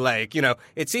very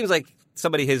it seems like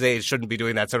somebody his age shouldn't be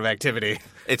doing that sort of activity.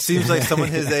 It seems like someone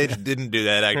his age didn't do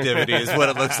that activity is what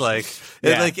it looks like.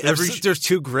 Yeah. There's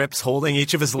 2 grips holding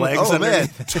each of his legs. Oh, man.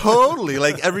 Totally.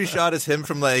 Every shot is him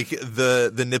from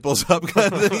the nipples up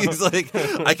kind of thing. He's like,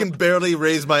 I can barely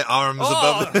raise my arms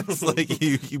above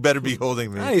this. You better be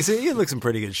holding me. He looks in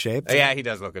pretty good shape. Yeah, he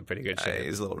does look in pretty good shape.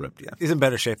 He's a little ripped, yeah. He's in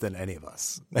better shape than any of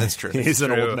us. That's true. He's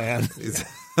an old man.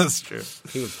 That's true.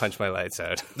 He would punch my lights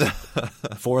out.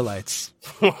 4 lights.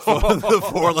 The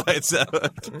 4 lights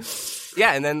out.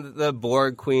 Yeah, and then the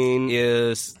Borg Queen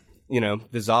is,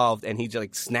 dissolved, and he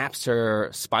snaps her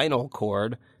spinal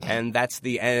cord, and that's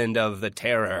the end of the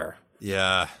Terror.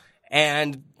 Yeah.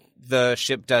 And the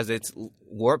ship does its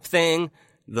warp thing.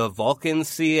 The Vulcans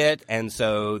see it, and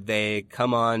so they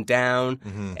come on down,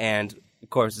 and of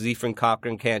course, Zefram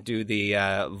Cochrane can't do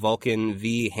the Vulcan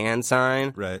V hand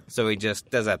sign. Right. So he just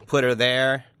does a put her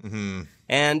there. Mm-hmm.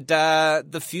 And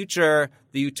the future,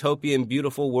 the utopian,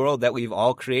 beautiful world that we've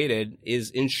all created is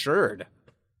insured.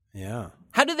 Yeah.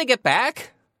 How did they get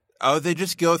back? Oh, they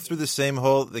just go through the same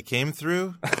hole they came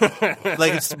through? But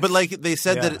they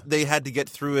said that they had to get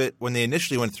through it when they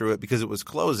initially went through it because it was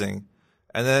closing.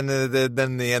 And then in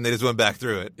the end, they just went back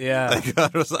through it. Yeah.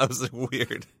 That was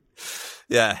weird.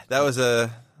 Yeah, that was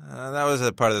a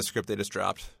part of the script they just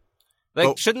dropped.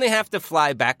 Shouldn't they have to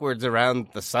fly backwards around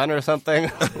the sun or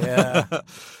something? Yeah.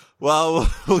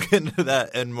 Well, we'll get into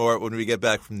that and more when we get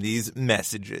back from these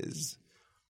messages.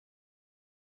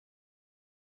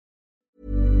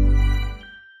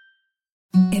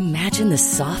 Imagine the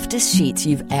softest sheets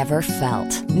you've ever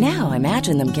felt. Now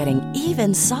imagine them getting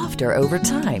even softer over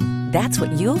time. That's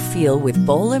what you'll feel with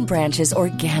Boll & Branch's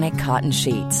organic cotton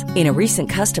sheets. In a recent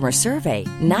customer survey,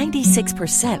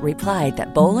 96% replied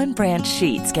that Boll & Branch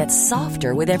sheets get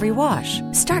softer with every wash.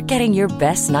 Start getting your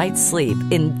best night's sleep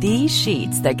in these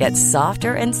sheets that get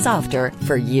softer and softer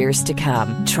for years to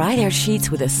come. Try their sheets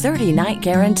with a 30-night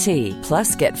guarantee.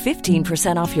 Plus, get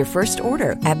 15% off your first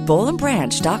order at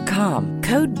bollandbranch.com.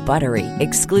 Code BUTTERY.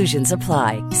 Exclusions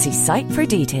apply. See site for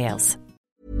details.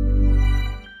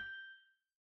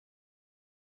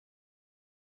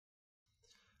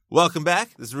 Welcome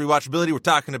back. This is Rewatchability. We're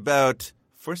talking about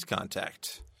First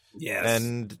Contact. Yes.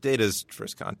 And Data's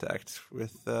first contact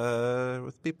with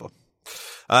people.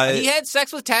 He had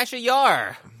sex with Tasha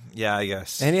Yar. Yeah, I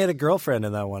guess. And he had a girlfriend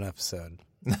in that one episode.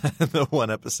 The one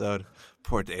episode.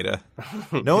 Poor Data.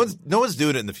 No one's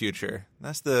doing it in the future.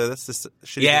 That's the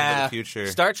shitty thing about the future.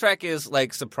 Star Trek is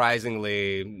like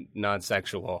surprisingly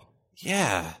non-sexual.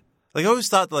 Yeah. Like I always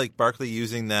thought like Barclay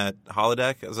using that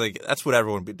holodeck, I was like, that's what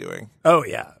everyone would be doing. Oh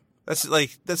yeah.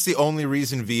 That's the only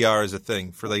reason VR is a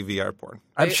thing for like VR porn.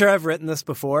 I'm sure I've written this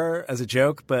before as a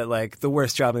joke, but like the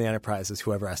worst job in the Enterprise is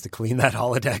whoever has to clean that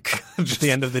holodeck at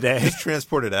the end of the day. Just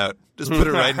transport it out. Just put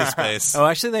it right into space. Oh,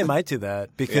 actually, they might do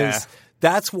that because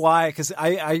that's why. Because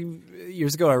I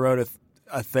years ago I wrote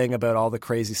a thing about all the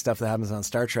crazy stuff that happens on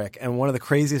Star Trek, and one of the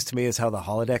craziest to me is how the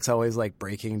holodeck's always like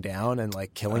breaking down and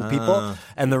like killing people.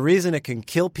 And the reason it can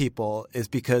kill people is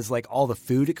because like all the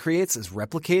food it creates is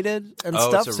replicated and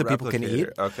stuff, so people can eat.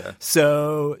 Okay.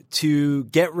 So to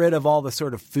get rid of all the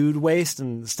sort of food waste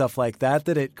and stuff like that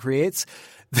it creates,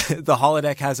 the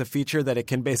holodeck has a feature that it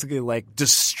can basically like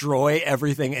destroy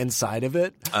everything inside of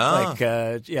it,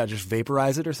 just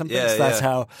vaporize it or something. Yeah, so that's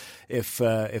how if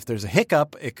there's a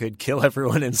hiccup, it could kill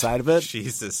everyone inside of it.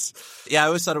 Jesus. Yeah, I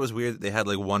always thought it was weird that they had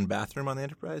like one bathroom on the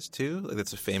Enterprise too. Like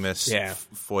that's a famous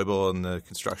foible in the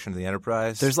construction of the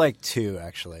Enterprise. There's like two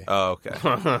actually. Oh, okay.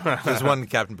 There's one in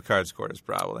Captain Picard's quarters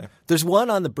probably. There's one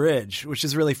on the bridge, which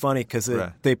is really funny because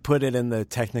they put it in the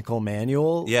technical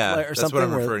manual. Yeah, or that's something. what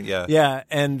I'm referring. Yeah.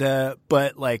 And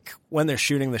but like when they're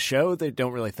shooting the show, they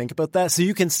don't really think about that. So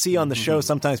you can see on the show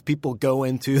sometimes people go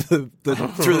into the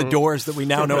through the doors that we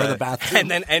now know are the bathroom, and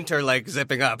then enter like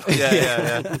zipping up.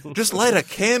 Yeah. Just light a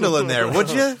candle in there, would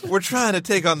you? We're trying to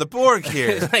take on the Borg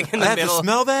here. Like in I the have middle, to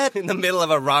smell that in the middle of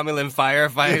a Romulan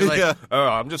firefight. Like, oh,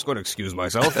 I'm just going to excuse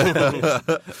myself.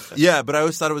 Yeah, but I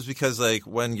always thought it was because like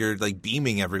when you're like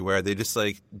beaming everywhere, they just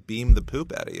like beam the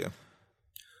poop out of you.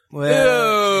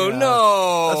 Well, Ew,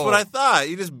 no. That's what I thought.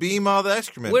 You just beam all the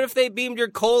excrement. What if they beamed your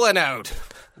colon out?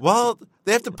 Well,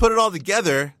 they have to put it all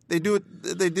together. They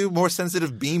do more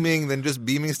sensitive beaming than just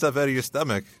beaming stuff out of your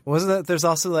stomach. Wasn't that? There's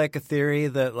also like a theory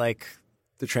that like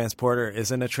the transporter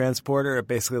isn't a transporter. It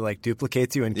basically like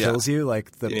duplicates you and kills you,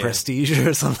 like the Prestige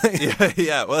or something.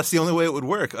 Yeah. Well, that's the only way it would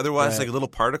work. Otherwise, like little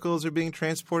particles are being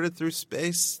transported through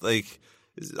space, like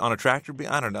on a tractor beam.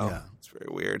 I don't know. Yeah. It's very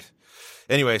weird.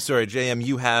 Anyway, sorry, JM,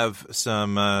 you have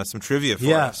some trivia for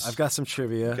us. Yeah, I've got some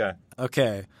trivia.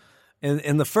 Okay.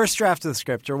 In the first draft of the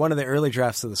script, or one of the early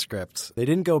drafts of the script, they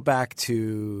didn't go back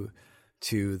to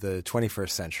the 21st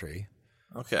century.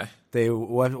 Okay.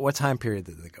 What time period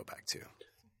did they go back to?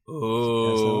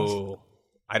 Ooh.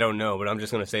 I don't know, but I'm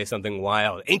just going to say something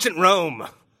wild. Ancient Rome.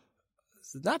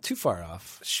 Not too far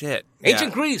off. Shit.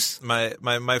 Ancient Greece. My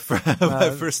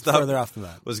first thought further off than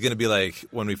that was going to be like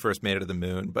when we first made it to the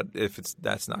moon, but if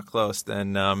that's not close,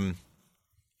 then I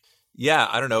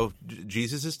don't know.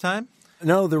 Jesus' time?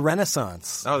 No, the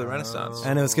Renaissance. Oh, the Renaissance.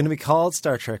 And it was going to be called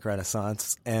Star Trek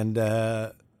Renaissance, and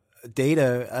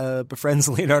Data befriends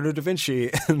Leonardo da Vinci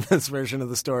in this version of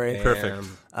the story. Damn. Perfect.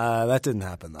 That didn't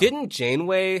happen though. Didn't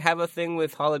Janeway have a thing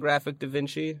with holographic da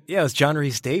Vinci? Yeah, it was John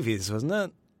Rhys Davies, wasn't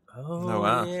it? Oh,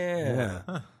 wow. Yeah.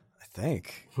 Huh. I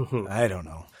think. I don't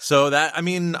know. So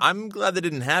I'm glad that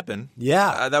didn't happen.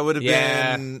 Yeah. That would have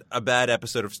been a bad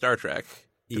episode of Star Trek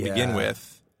to begin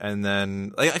with. And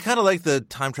then I kind of like the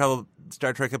time travel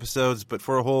Star Trek episodes, but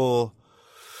for a whole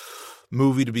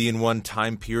movie to be in one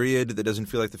time period that doesn't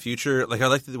feel like the future. Like I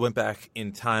like that they went back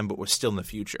in time, but was still in the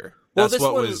future. That's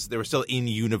they were still in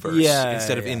universe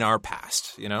instead of in our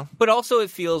past, you know? But also it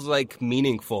feels like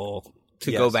meaningful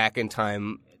to go back in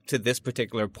time to this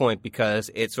particular point because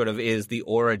it sort of is the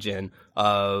origin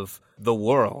of the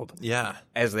world. Yeah.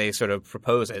 As they sort of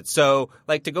propose it. So,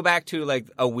 like, to go back to, like,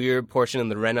 a weird portion in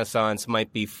the Renaissance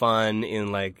might be fun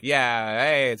in, like,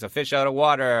 hey, it's a fish out of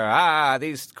water.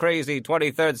 These crazy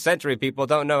 23rd century people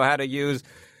don't know how to use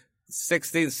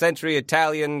 16th century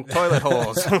Italian toilet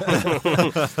holes.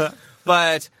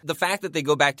 But the fact that they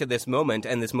go back to this moment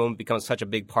and this moment becomes such a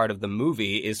big part of the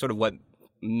movie is sort of what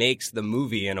makes the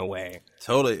movie in a way.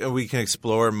 Totally. We can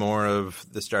explore more of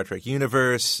the Star Trek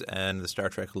universe and the Star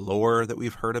Trek lore that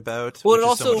we've heard about. Well, it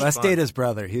also that's Data's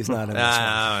brother. He's not in this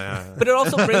one. But it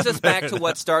also brings us back to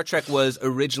what Star Trek was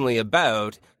originally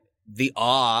about, the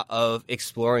awe of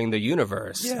exploring the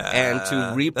universe. Yeah. And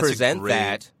to represent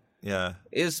that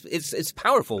is it's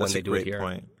powerful That's when they a do it great here.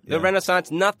 point. The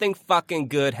Renaissance, nothing fucking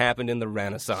good happened in the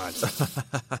Renaissance.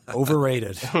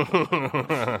 Overrated.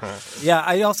 Yeah,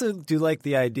 I also do like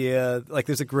the idea, like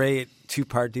there's a great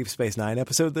 2-part Deep Space Nine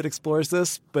episode that explores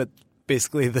this, but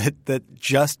basically that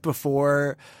just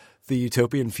before the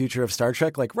utopian future of Star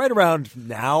Trek, like right around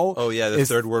now. Oh, yeah, the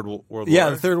Third World War. Yeah,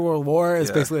 the Third World War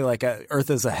is basically like Earth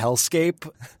is a hellscape.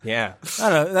 Yeah. I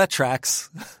don't know, that tracks.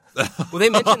 Well, they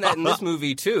mentioned that in this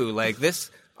movie, too. Like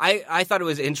this... I thought it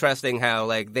was interesting how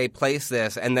like they place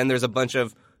this, and then there's a bunch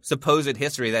of supposed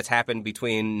history that's happened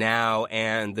between now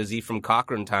and the Z from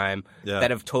Cochrane time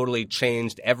that have totally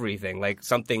changed everything. Like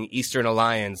something Eastern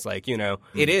Alliance, like, you know,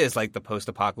 it is like the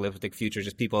post-apocalyptic future,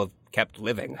 just people have kept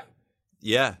living.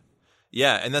 Yeah.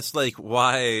 Yeah, and that's like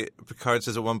why Picard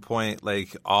says at one point,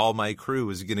 like, all my crew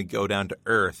is going to go down to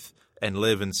Earth and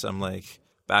live in some like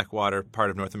backwater part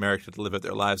of North America to live out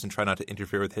their lives and try not to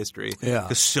interfere with history. Yeah.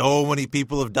 Because so many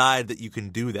people have died that you can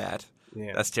do that.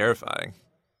 Yeah. That's terrifying.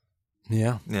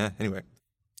 Yeah. Yeah, anyway.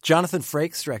 Jonathan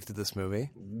Frakes directed this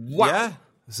movie. Wow. Yeah.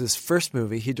 This is his first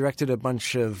movie. He directed a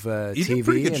bunch of He did a TV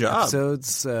pretty good and job.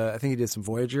 episodes. I think he did some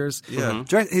Voyagers. Yeah.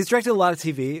 He's directed a lot of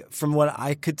TV. From what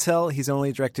I could tell, he's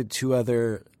only directed 2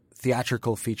 other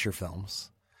theatrical feature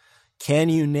films. Can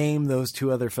you name those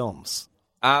 2 other films?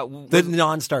 The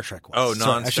non-Star Trek ones. Oh,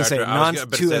 Sorry, I should say I was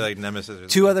about to say like Nemesis. Or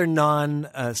 2 other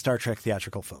non-Star Trek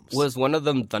theatrical films. Was one of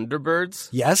them Thunderbirds?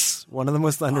 Yes, one of them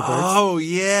was Thunderbirds. Oh,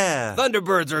 yeah.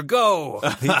 Thunderbirds or go!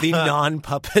 the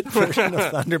non-puppet version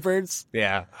of Thunderbirds.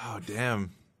 Yeah. Oh,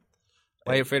 damn.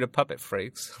 Why are you afraid of puppet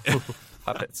freaks?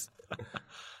 Puppets.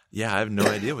 Yeah, I have no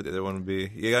idea what the other one would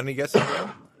be. You got any guesses, bro?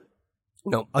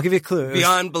 No. I'll give you a clue. It was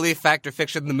Beyond Belief, Fact or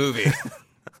Fiction, the movie.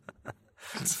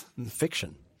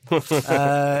 fiction. I'll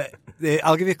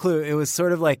give you a clue. It was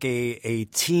sort of like a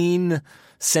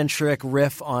teen-centric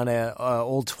riff on a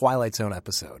old Twilight Zone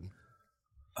episode.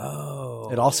 Oh.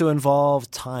 It also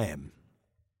involved time.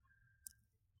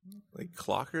 Like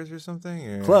Clockers or something?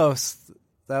 Or Close.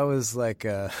 That was like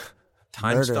a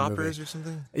Time murder Stoppers movie. or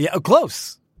something? Yeah,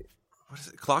 close. What is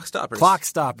it? Clock Stoppers. Clock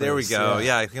Stoppers. There we go.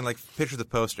 Yeah, I can like picture the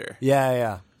poster.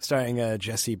 Yeah. Starring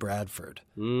Jesse Bradford.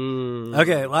 Mm.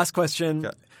 Okay, last question.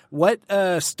 Okay. What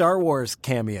Star Wars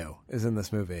cameo is in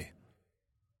this movie?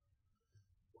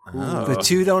 Oh. The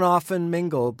 2 don't often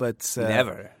mingle, but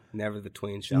Never the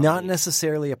tween shall not meet.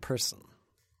 necessarily a person.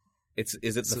 Is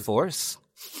it the Force?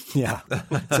 Yeah,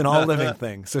 it's an all-living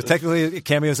thing. So technically, it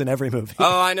cameos in every movie.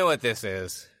 Oh, I know what this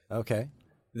is. Okay.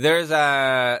 There's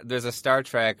a Star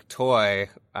Trek toy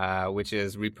which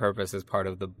is repurposed as part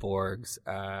of the Borg's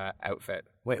outfit.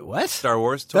 Wait, what? Star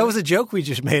Wars toy? That was a joke we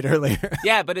just made earlier.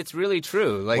 Yeah, but it's really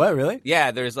true. Like, what, really? Yeah,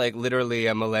 there's like literally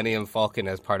a Millennium Falcon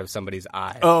as part of somebody's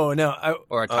eye. Oh, no.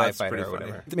 Or a TIE that's fighter pretty or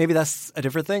funny. whatever. Maybe that's a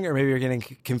different thing, or maybe you're getting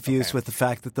confused with the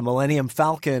fact that the Millennium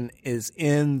Falcon is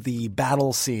in the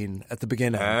battle scene at the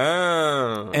beginning.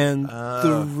 Oh. And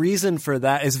the reason for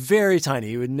that is very tiny.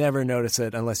 You would never notice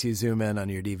it unless you zoom in on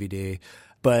your DVD.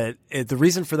 But the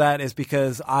reason for that is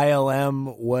because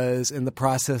ILM was in the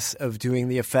process of doing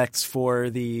the effects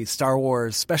for the Star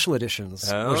Wars special editions,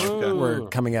 which were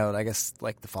coming out, I guess,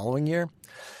 like the following year.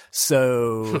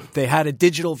 So they had a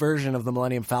digital version of the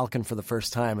Millennium Falcon for the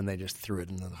first time, and they just threw it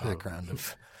into the background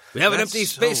of... We have an That's empty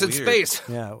so space in weird. space.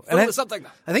 Yeah. Fill it with something.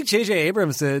 I think J.J.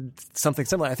 Abrams did something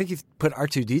similar. I think he put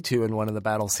R2-D2 in one of the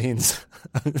battle scenes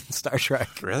in Star Trek.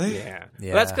 Really? Yeah.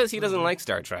 Yeah. Well, that's because he doesn't like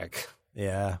Star Trek.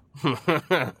 Yeah. he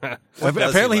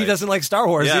Apparently he like? doesn't like Star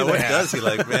Wars Yeah, either. what does he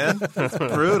like, man? That's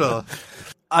brutal.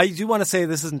 I do want to say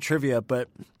this isn't trivia, but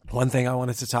one thing I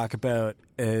wanted to talk about,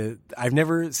 I've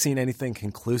never seen anything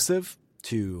conclusive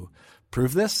to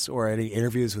prove this or any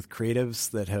interviews with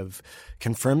creatives that have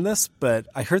confirmed this, but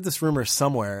I heard this rumor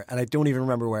somewhere, and I don't even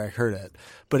remember where I heard it,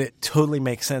 but it totally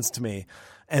makes sense to me.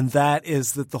 And that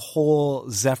is that the whole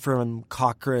Zefram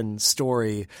Cochrane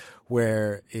story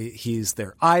where he's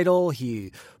their idol,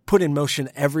 he put in motion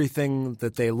everything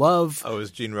that they love. Oh, was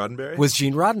Gene Roddenberry? Was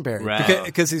Gene Roddenberry. Right.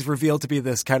 Because he's revealed to be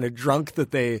this kind of drunk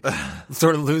that they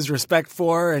sort of lose respect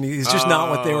for, and he's just not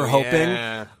what they were hoping.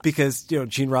 Yeah. Because,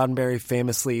 Gene Roddenberry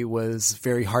famously was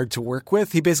very hard to work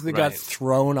with. He basically got Right.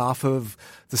 thrown off of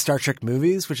the Star Trek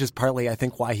movies, which is partly, I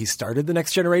think, why he started The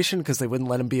Next Generation, because they wouldn't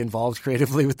let him be involved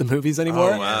creatively with the movies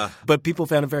anymore. Oh, wow. But people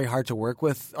found it very hard to work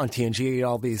with on TNG,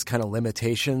 all these kind of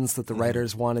limitations that the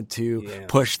writers wanted to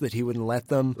push that he wouldn't let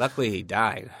them. Luckily, he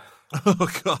died. Oh,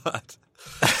 God.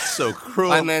 So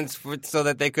cruel. I meant so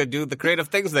that they could do the creative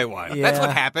things they want. That's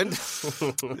what happened.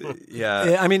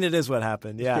 Yeah. I mean, it is what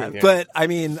happened, But, I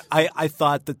mean, I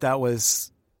thought that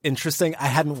was interesting. I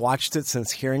hadn't watched it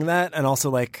since hearing that. And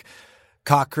also, like,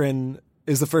 Cochran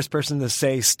is the first person to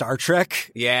say Star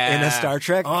Trek in a Star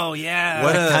Trek. Oh, yeah.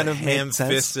 What a kind of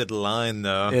ham-fisted line,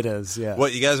 though. It is, yeah.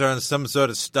 What, you guys are on some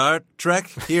sort of Star Trek?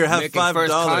 Here, have Making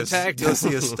first $5. contact? You'll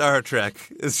see a Star Trek.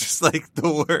 It's just like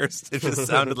the worst. It just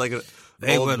sounded like a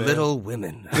They old were man. little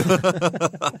women.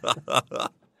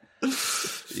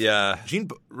 Yeah. Gene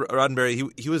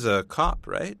Roddenberry, he was a cop,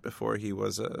 right? Before he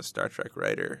was a Star Trek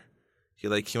writer. He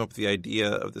came up with the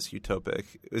idea of this utopic.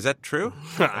 Is that true?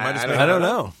 I don't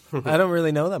know. I don't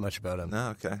really know that much about him.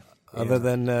 No, okay. Other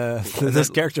than this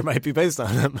character might be based on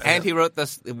him. And he wrote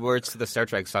the words to the Star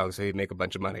Trek song so he'd make a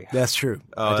bunch of money. That's true.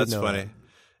 Oh, that's know funny. that.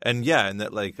 And yeah, and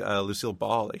that Lucille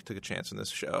Ball took a chance on this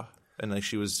show, and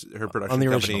she was her production On the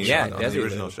company original show. on the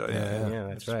original show. Yeah,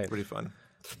 that's right. Pretty fun.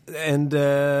 And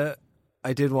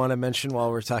I did want to mention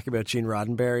while we're talking about Gene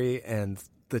Roddenberry and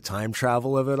the time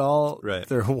travel of it all. Right.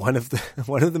 One of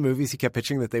the movies he kept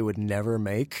pitching that they would never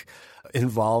make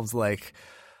involved I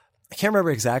can't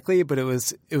remember exactly, but it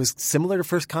was similar to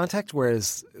First Contact,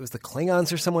 whereas it was the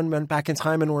Klingons or someone went back in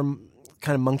time and were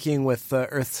kind of monkeying with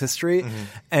Earth's history,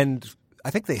 and I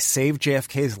think they saved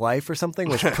JFK's life or something,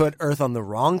 which put Earth on the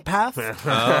wrong path.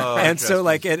 And so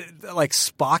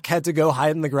Spock had to go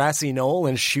hide in the grassy knoll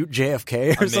and shoot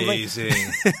JFK or something. Amazing.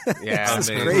 Yeah,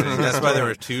 Amazing. crazy. That's why there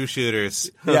were two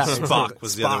shooters. Yeah. Spock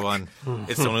was the other Spock. one.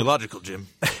 It's only logical, Jim.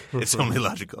 It's only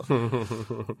logical.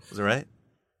 Was it right?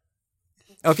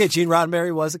 Okay, Gene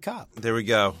Roddenberry was a cop. There we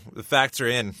go. The facts are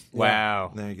in.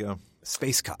 Wow. There you go.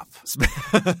 Space cop.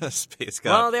 Space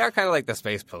cop. Well, they are kind of like the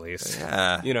space police.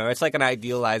 Yeah. It's like an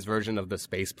idealized version of the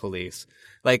space police.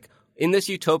 Like, in this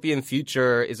utopian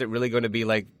future, is it really going to be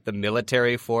like the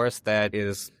military force that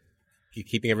is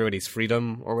keeping everybody's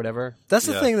freedom or whatever? That's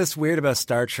the thing that's weird about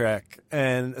Star Trek,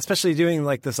 and especially doing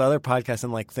this other podcast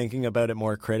and thinking about it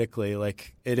more critically.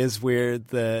 It is weird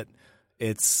that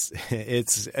it's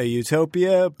a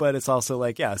utopia, but it's also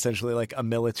essentially a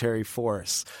military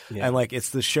force. Yeah. And it's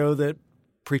the show that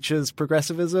preaches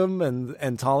progressivism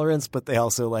and tolerance, but they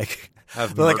also they're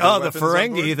murder the weapons on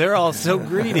Ferengi, board? they're all so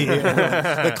greedy.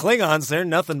 The Klingons, they're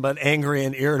nothing but angry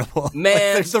and irritable. Man,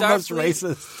 they're the most Starfleet-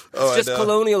 racist. It's just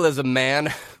colonialism,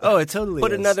 man. Oh, it totally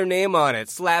Put is. another name on it.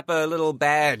 Slap a little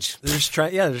badge. They're just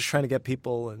trying to get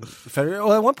people. And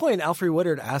well, at one point, Alfred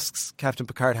Woodard asks Captain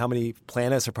Picard how many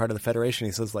planets are part of the Federation.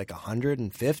 He says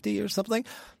 150 or something.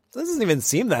 It doesn't even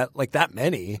seem that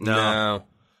many. No,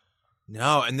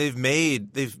 and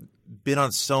they've been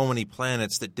on so many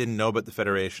planets that didn't know about the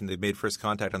Federation. They've made first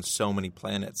contact on so many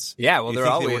planets. Yeah, well, You they're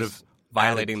think they always would've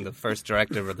violating added- the first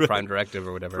directive or the prime directive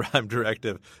or whatever. Prime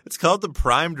Directive. It's called the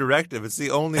Prime Directive. It's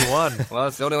the only one. Well,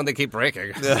 it's the only one they keep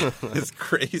breaking. Yeah, it's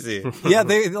crazy. Yeah,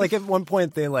 they at one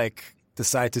point they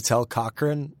decide to tell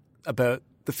Cochrane about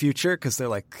the future because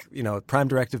they're Prime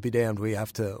Directive be damned, we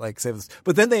have to save this.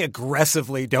 But then they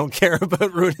aggressively don't care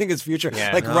about ruining his future.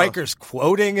 Yeah. Riker's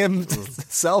quoting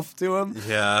himself to him.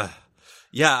 Yeah.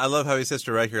 Yeah, I love how he says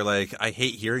to Riker, I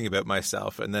hate hearing about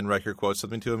myself. And then Riker quotes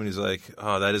something to him, and he's like,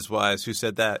 oh, that is wise. Who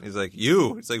said that? And he's like,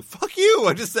 you. It's like, fuck you.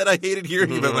 I just said I hated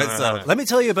hearing about myself. Let me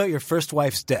tell you about your first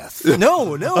wife's death. No,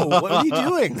 what are you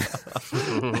doing?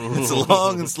 It's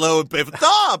long and slow and painful.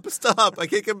 Stop. I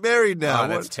can't get married now. Oh,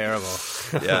 that's terrible.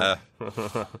 Yeah.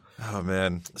 Oh,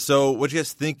 man. So what do you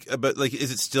guys think about,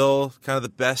 is it still kind of the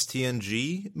best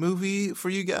TNG movie for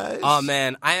you guys? Oh,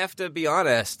 man, I have to be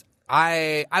honest.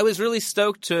 I was really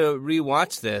stoked to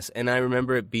rewatch this, and I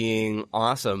remember it being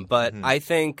awesome. But I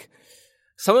think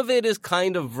some of it is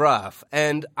kind of rough,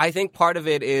 and I think part of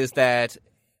it is that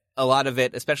a lot of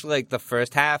it, especially the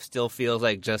first half, still feels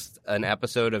like just an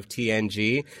episode of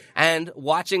TNG. And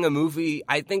watching a movie,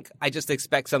 I think I just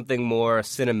expect something more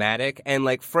cinematic. And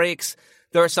Frakes,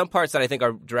 there are some parts that I think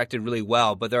are directed really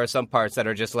well, but there are some parts that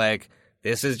are just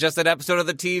this is just an episode of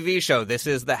the TV show. This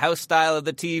is the house style of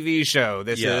the TV show.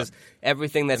 This is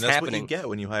everything that's happening. What you get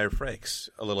when you hire Frakes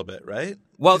a little bit, right?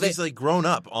 Well, he's grown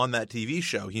up on that TV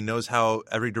show. He knows how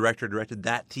every director directed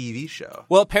that TV show.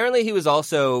 Well, apparently he was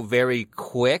also very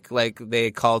quick. They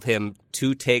called him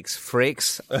 2 takes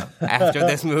Frakes after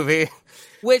this movie,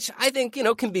 which I think,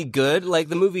 can be good.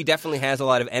 The movie definitely has a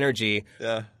lot of energy.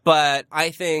 Yeah. But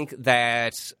I think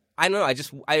that I don't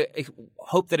know. I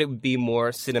hope that it would be more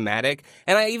cinematic,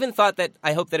 and I even thought that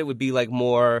I hope that it would be like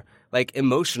more like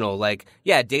emotional. Like,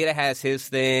 yeah, Data has his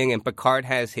thing, and Picard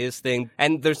has his thing,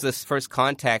 and there's this First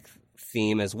Contact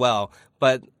theme as well.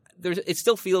 But it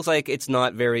still feels like it's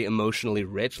not very emotionally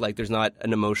rich. Like, there's not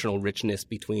an emotional richness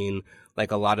between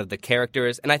like a lot of the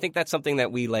characters, and I think that's something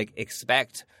that we like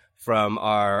expect from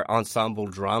our ensemble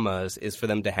dramas, is for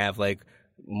them to have like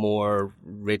more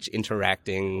rich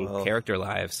interacting character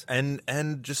lives. And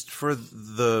just for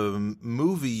the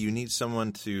movie, you need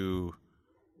someone to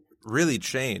really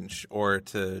change or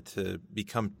to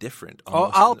become different.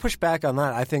 I'll push back on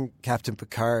that. I think Captain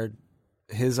Picard,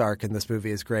 his arc in this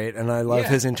movie is great, and I love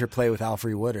his interplay with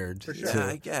Alfre Woodard. For sure. Yeah,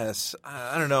 I guess.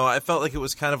 I don't know. I felt like it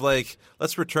was kind of like,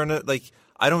 let's return it. Like,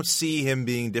 I don't see him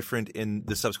being different in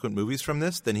the subsequent movies from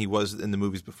this than he was in the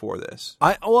movies before this.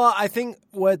 I think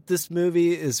what this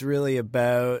movie is really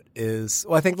about is,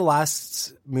 I think the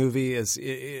last movie is,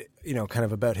 kind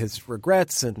of about his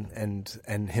regrets and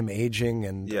him aging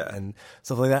and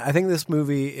stuff like that. I think this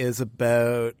movie is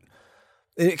about,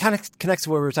 it kind of connects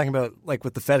to what we were talking about, like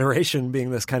with the Federation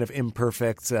being this kind of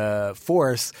imperfect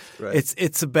force. Right.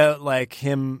 It's about like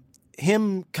him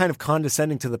kind of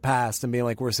condescending to the past and being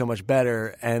like, we're so much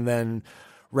better, and then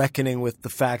reckoning with the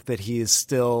fact that he is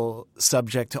still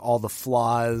subject to all the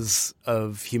flaws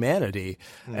of humanity.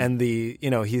 And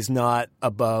he's not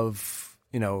above,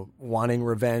 wanting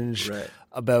revenge,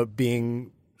 about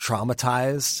being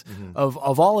traumatized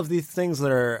of all of these things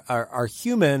that are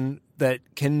human, that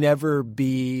can never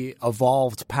be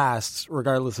evolved past,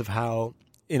 regardless of how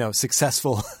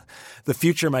successful the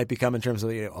future might become in terms of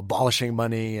abolishing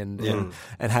money and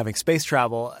having space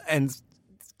travel. And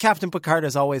Captain Picard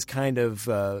has always kind of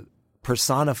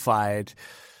personified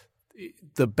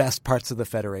the best parts of the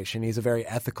Federation. He's a very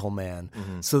ethical man.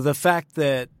 So the fact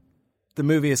that the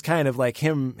movie is kind of like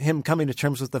him coming to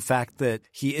terms with the fact that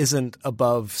he isn't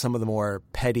above some of the more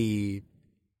petty,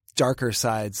 darker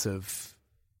sides of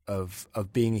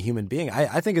being a human being,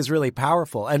 I think is really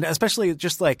powerful. And especially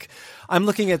just like, I'm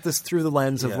looking at this through the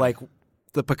lens of like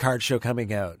the Picard show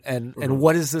coming out, and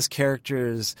what is this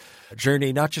character's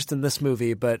journey, not just in this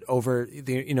movie, but over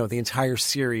the entire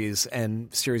series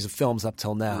and series of films up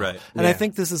till now. Right. And I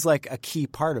think this is like a key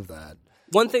part of that.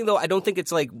 One thing though, I don't think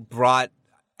it's like brought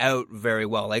out very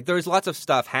well. Like, there's lots of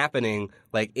stuff happening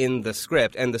like in the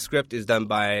script, and the script is done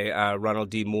by Ronald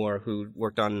D. Moore, who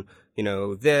worked on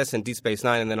this and Deep Space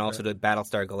Nine, and then also did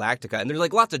Battlestar Galactica. And there's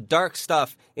like lots of dark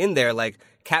stuff in there. Like,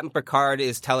 Captain Picard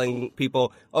is telling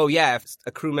people, oh yeah, if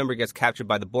a crew member gets captured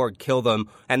by the Borg, kill them.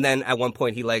 And then at one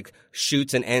point he like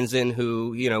shoots an ensign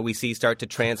who, we see start to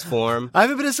transform. I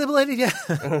haven't been assimilated yet.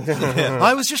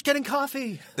 I was just getting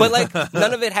coffee. But like,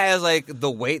 none of it has like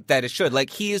the weight that it should. Like,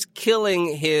 he is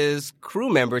killing his crew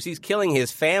members. He's killing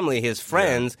his family, his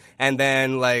friends. And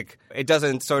then like, it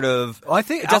doesn't sort of, I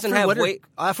think it doesn't have weight.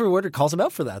 Alfre Woodard calls him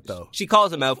out for that, though. She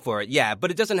calls him out for it, yeah,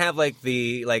 but it doesn't have like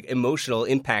the like emotional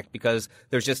impact, because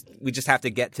we just have to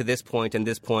get to this point,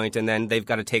 and then they've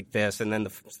got to take this, and then the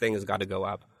thing has got to go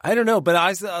up. I don't know, but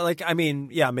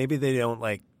maybe they don't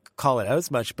like call it out as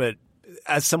much, but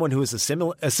as someone who is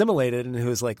assimilated and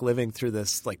who is like living through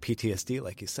this like PTSD,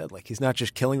 like you said, like he's not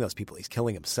just killing those people, he's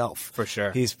killing himself. For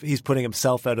sure. He's putting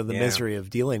himself out of the misery of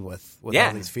dealing with all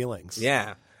these feelings.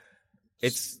 Yeah.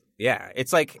 It's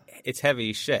like, it's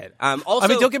heavy shit.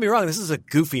 Also, don't get me wrong, this is a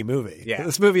goofy movie. Yeah.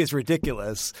 This movie is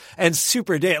ridiculous and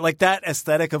super like that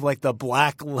aesthetic of like the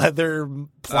black leather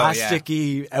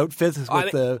plasticky outfits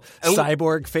with the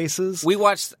cyborg faces. We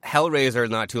watched Hellraiser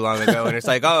not too long ago, and it's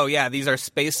like, oh yeah, these are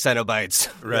space Cenobites.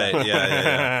 Right,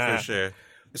 yeah, for sure.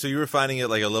 So you were finding it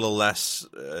like a little less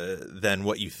than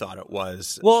what you thought it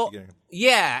was. Well,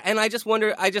 yeah, and I just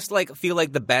wonder. I just like feel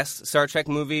like the best Star Trek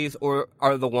movies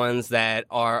are the ones that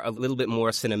are a little bit more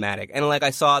cinematic. And like,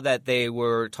 I saw that they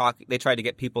tried to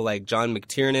get people like John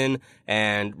McTiernan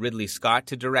and Ridley Scott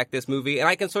to direct this movie, and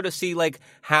I can sort of see like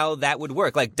how that would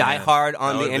work. Like Die Hard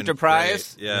on the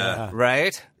Enterprise,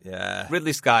 right? Yeah.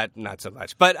 Ridley Scott, not so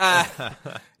much. But, John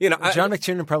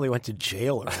McTiernan probably went to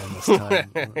jail around this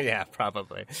time. Yeah,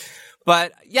 probably.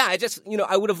 But, yeah, I just,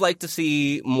 I would have liked to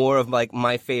see more of, like,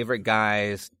 my favorite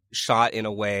guys shot in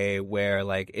a way where,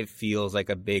 like, it feels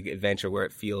like a big adventure, where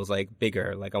it feels, like,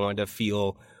 bigger. Like, I wanted to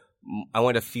feel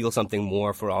something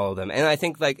more for all of them. And I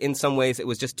think, like, in some ways it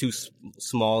was just too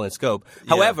small in scope.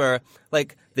 Yeah. However,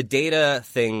 like, the Data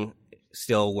thing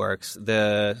still works.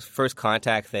 The First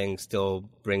Contact thing still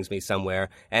brings me somewhere.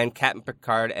 And Captain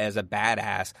Picard as a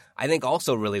badass, I think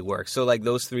also really works. So like,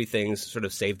 those three things sort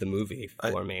of save the movie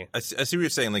for me. I see what you're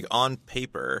saying. Like, on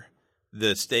paper,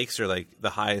 the stakes are like the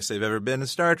highest they've ever been in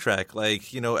Star Trek.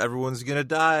 Like, everyone's going to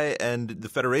die and the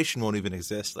Federation won't even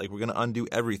exist. Like, we're going to undo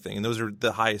everything. And those are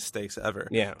the highest stakes ever.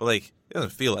 Yeah. But, like, it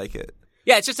doesn't feel like it.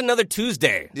 Yeah, it's just another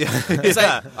Tuesday. Yeah. It's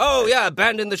like,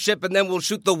 abandon the ship and then we'll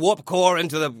shoot the warp core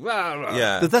into the...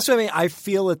 Yeah. But that's what I mean. I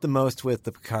feel it the most with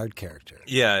the Picard character.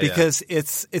 Yeah, because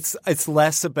it's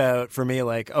less about, for me,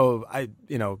 like,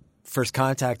 First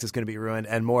Contact is going to be ruined,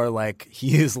 and more like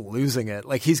he is losing it.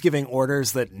 Like, he's giving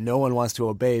orders that no one wants to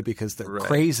obey because they're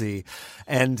crazy.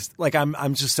 And like,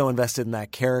 I'm just so invested in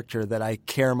that character that I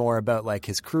care more about like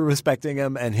his crew respecting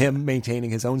him and him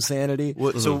maintaining his own sanity.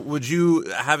 So would you,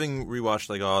 having rewatched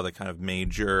like all the kind of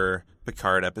major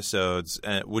Picard episodes,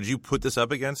 would you put this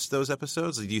up against those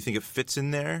episodes? Like, do you think it fits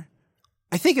in there?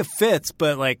 I think it fits,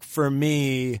 but like for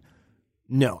me,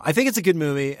 no. I think it's a good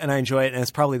movie, and I enjoy it, and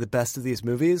it's probably the best of these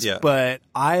movies. Yeah. But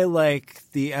I like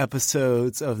the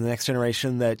episodes of The Next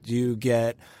Generation that you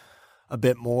get a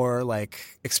bit more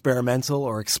like experimental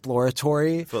or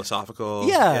exploratory. Philosophical.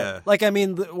 Yeah. Like, I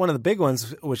mean, one of the big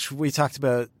ones, which we talked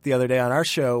about the other day on our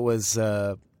show, was,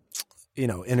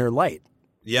 Inner Light.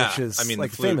 Yeah. Which is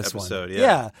like the the famous episode, one.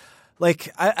 Yeah.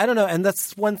 Like, I don't know. And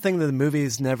that's one thing that the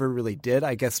movies never really did,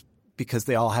 I guess, because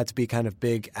they all had to be kind of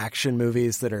big action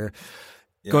movies that are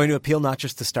going to appeal not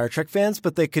just to Star Trek fans,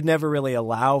 but they could never really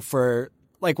allow for,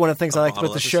 like, one of the things I liked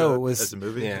about the show was... As a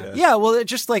movie? Yeah, well, it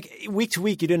just, like, week to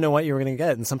week, you didn't know what you were going to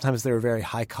get, and sometimes they were very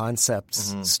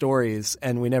high-concept stories,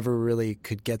 and we never really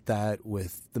could get that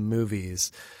with the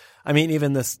movies. I mean,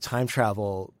 even this time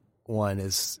travel one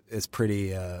is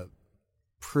pretty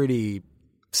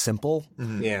simple.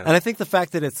 Yeah. And I think the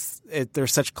fact that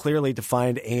there's such clearly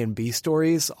defined A and B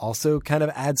stories also kind of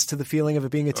adds to the feeling of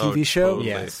it being a TV show. Totally.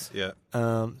 Yes. Yeah.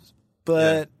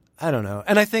 But I don't know.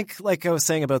 And I think, like I was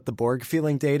saying about the Borg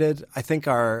feeling dated, I think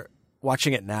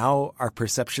watching it now, our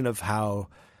perception of how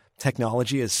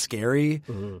technology is scary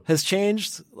has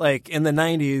changed. Like in the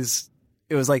 90s,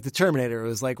 it was like the Terminator. It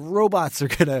was like someone's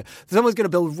going to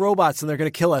build robots and they're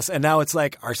going to kill us. And now it's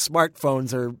like our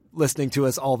smartphones are listening to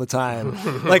us all the time.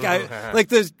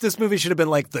 This movie should have been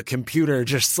like the computer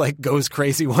just like goes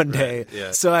crazy one day.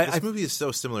 Yeah. So this movie is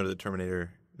so similar to the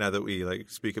Terminator now that we like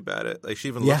speak about it. Like, she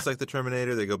even looks like the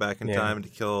Terminator. They go back in time to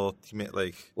kill,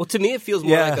 like... Well, to me, it feels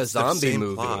more like a zombie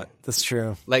movie. Plot. That's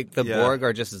true. Like, the Borg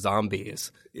are just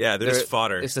zombies. Yeah, they're just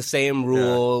fodder. It's the same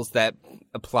rules that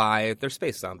apply. They're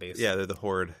space zombies. Yeah, they're the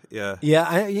Horde. Yeah. Yeah,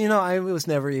 I was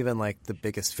never even like the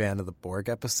biggest fan of the Borg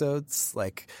episodes.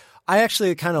 Like, I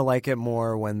actually kind of like it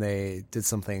more when they did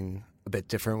something a bit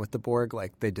different with the Borg.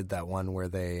 Like, they did that one where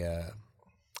they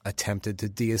attempted to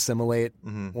de-assimilate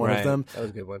one of them. That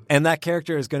was a good one. And that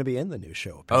character is going to be in the new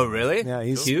show. Apparently. Oh, really? Yeah,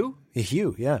 he's Hugh?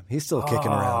 Hugh, yeah. He's still kicking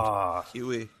around.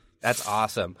 Huey. That's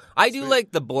awesome. I do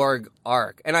like the Borg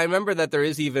arc. And I remember that there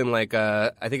is even like I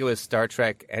think it was Star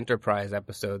Trek Enterprise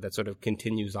episode that sort of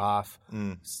continues off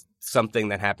something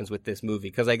that happens with this movie.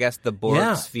 Because I guess the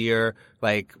Borg sphere,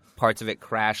 like parts of it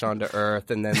crash onto Earth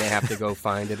and then they have to go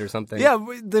find it or something. Yeah,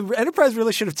 the Enterprise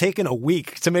really should have taken a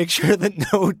week to make sure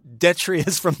that no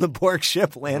detritus from the Borg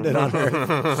ship landed on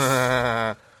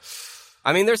Earth.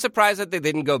 I mean, they're surprised that they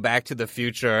didn't go back to the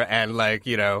future and, like,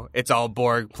 it's all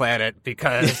Borg planet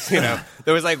because, there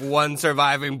was, like, one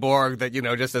surviving Borg that,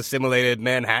 just assimilated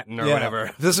Manhattan or whatever.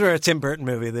 This is a Tim Burton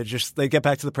movie. They get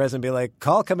back to the present and be like,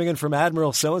 call coming in from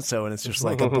Admiral so-and-so, and it's just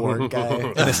like a Borg guy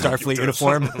in a Starfleet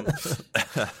uniform.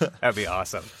 That'd be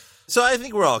awesome. So I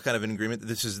think we're all kind of in agreement that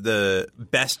this is the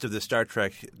best of the Star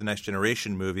Trek The Next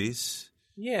Generation movies.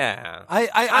 Yeah.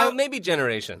 Maybe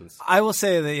Generations. I will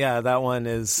say that, that one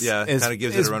is... Yeah, kind of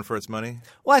gives it a run for its money.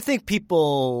 Well, I think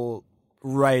people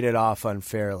write it off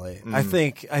unfairly. I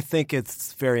think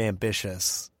it's very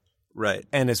ambitious. Right.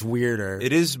 And it's weirder.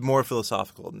 It is more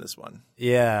philosophical than this one.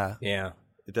 Yeah. Yeah.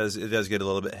 It does get a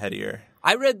little bit headier.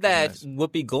 I read that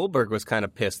Whoopi Goldberg was kind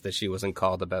of pissed that she wasn't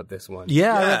called about this one.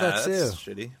 Yeah, I read that too. That's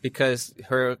shitty. Because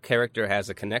her character has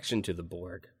a connection to the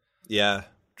Borg. Yeah.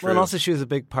 True. Well, and also she was a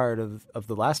big part of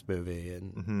the last movie,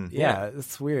 and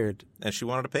it's weird. And she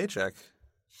wanted a paycheck.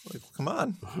 Like, come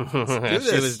on, let's do this.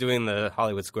 She was doing the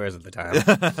Hollywood Squares at the time.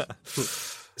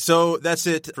 So that's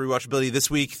it for Rewatchability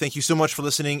this week. Thank you so much for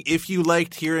listening. If you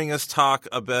liked hearing us talk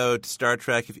about Star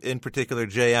Trek, in particular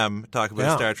JM talk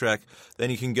about Star Trek, then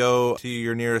you can go to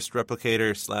your nearest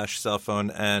replicator / cell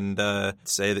phone and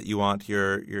say that you want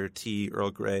your tea Earl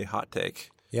Grey hot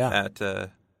take. Yeah.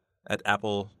 At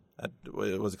Apple.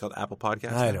 What was it called? Apple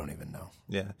Podcast? I don't even know.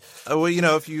 Yeah. Well,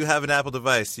 if you have an Apple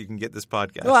device, you can get this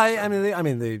podcast. Well, I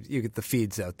mean, you get the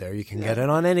feeds out there. You can get it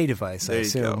on any device. There I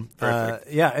assume. You go. Perfect.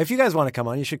 If you guys want to come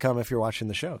on, you should come if you're watching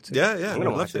the show too. Yeah. I'm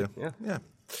gonna watch it. Yeah.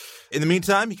 In the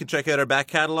meantime, you can check out our back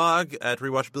catalog at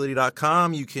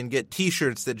rewatchability.com. You can get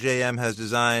T-shirts that JM has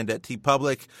designed at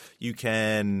TeePublic. You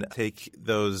can take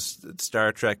those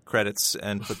Star Trek credits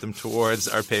and put them towards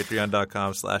our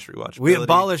patreon.com/rewatchability. We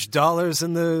abolished dollars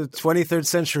in the 23rd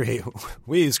century.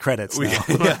 We use credits now.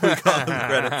 We call them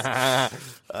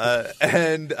credits.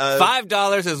 And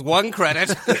 $5 is one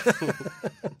credit.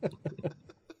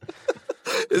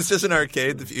 It's just an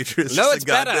arcade. The future is No, just it's a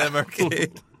goddamn better.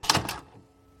 arcade.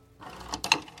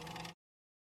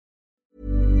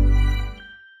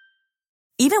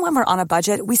 Even when we're on a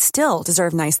budget, we still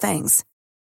deserve nice things.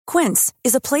 Quince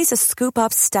is a place to scoop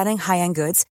up stunning high-end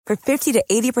goods for 50 to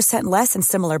 80% less than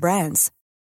similar brands.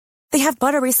 They have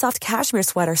buttery soft cashmere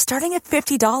sweaters starting at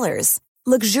 $50,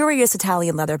 luxurious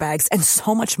Italian leather bags, and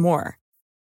so much more.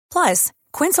 Plus,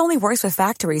 Quince only works with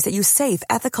factories that use safe,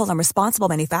 ethical, and responsible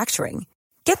manufacturing.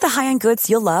 Get the high-end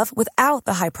goods you'll love without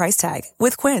the high price tag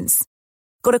with Quince.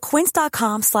 Go to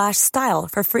quince.com/style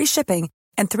for free shipping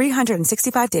and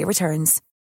 365-day returns.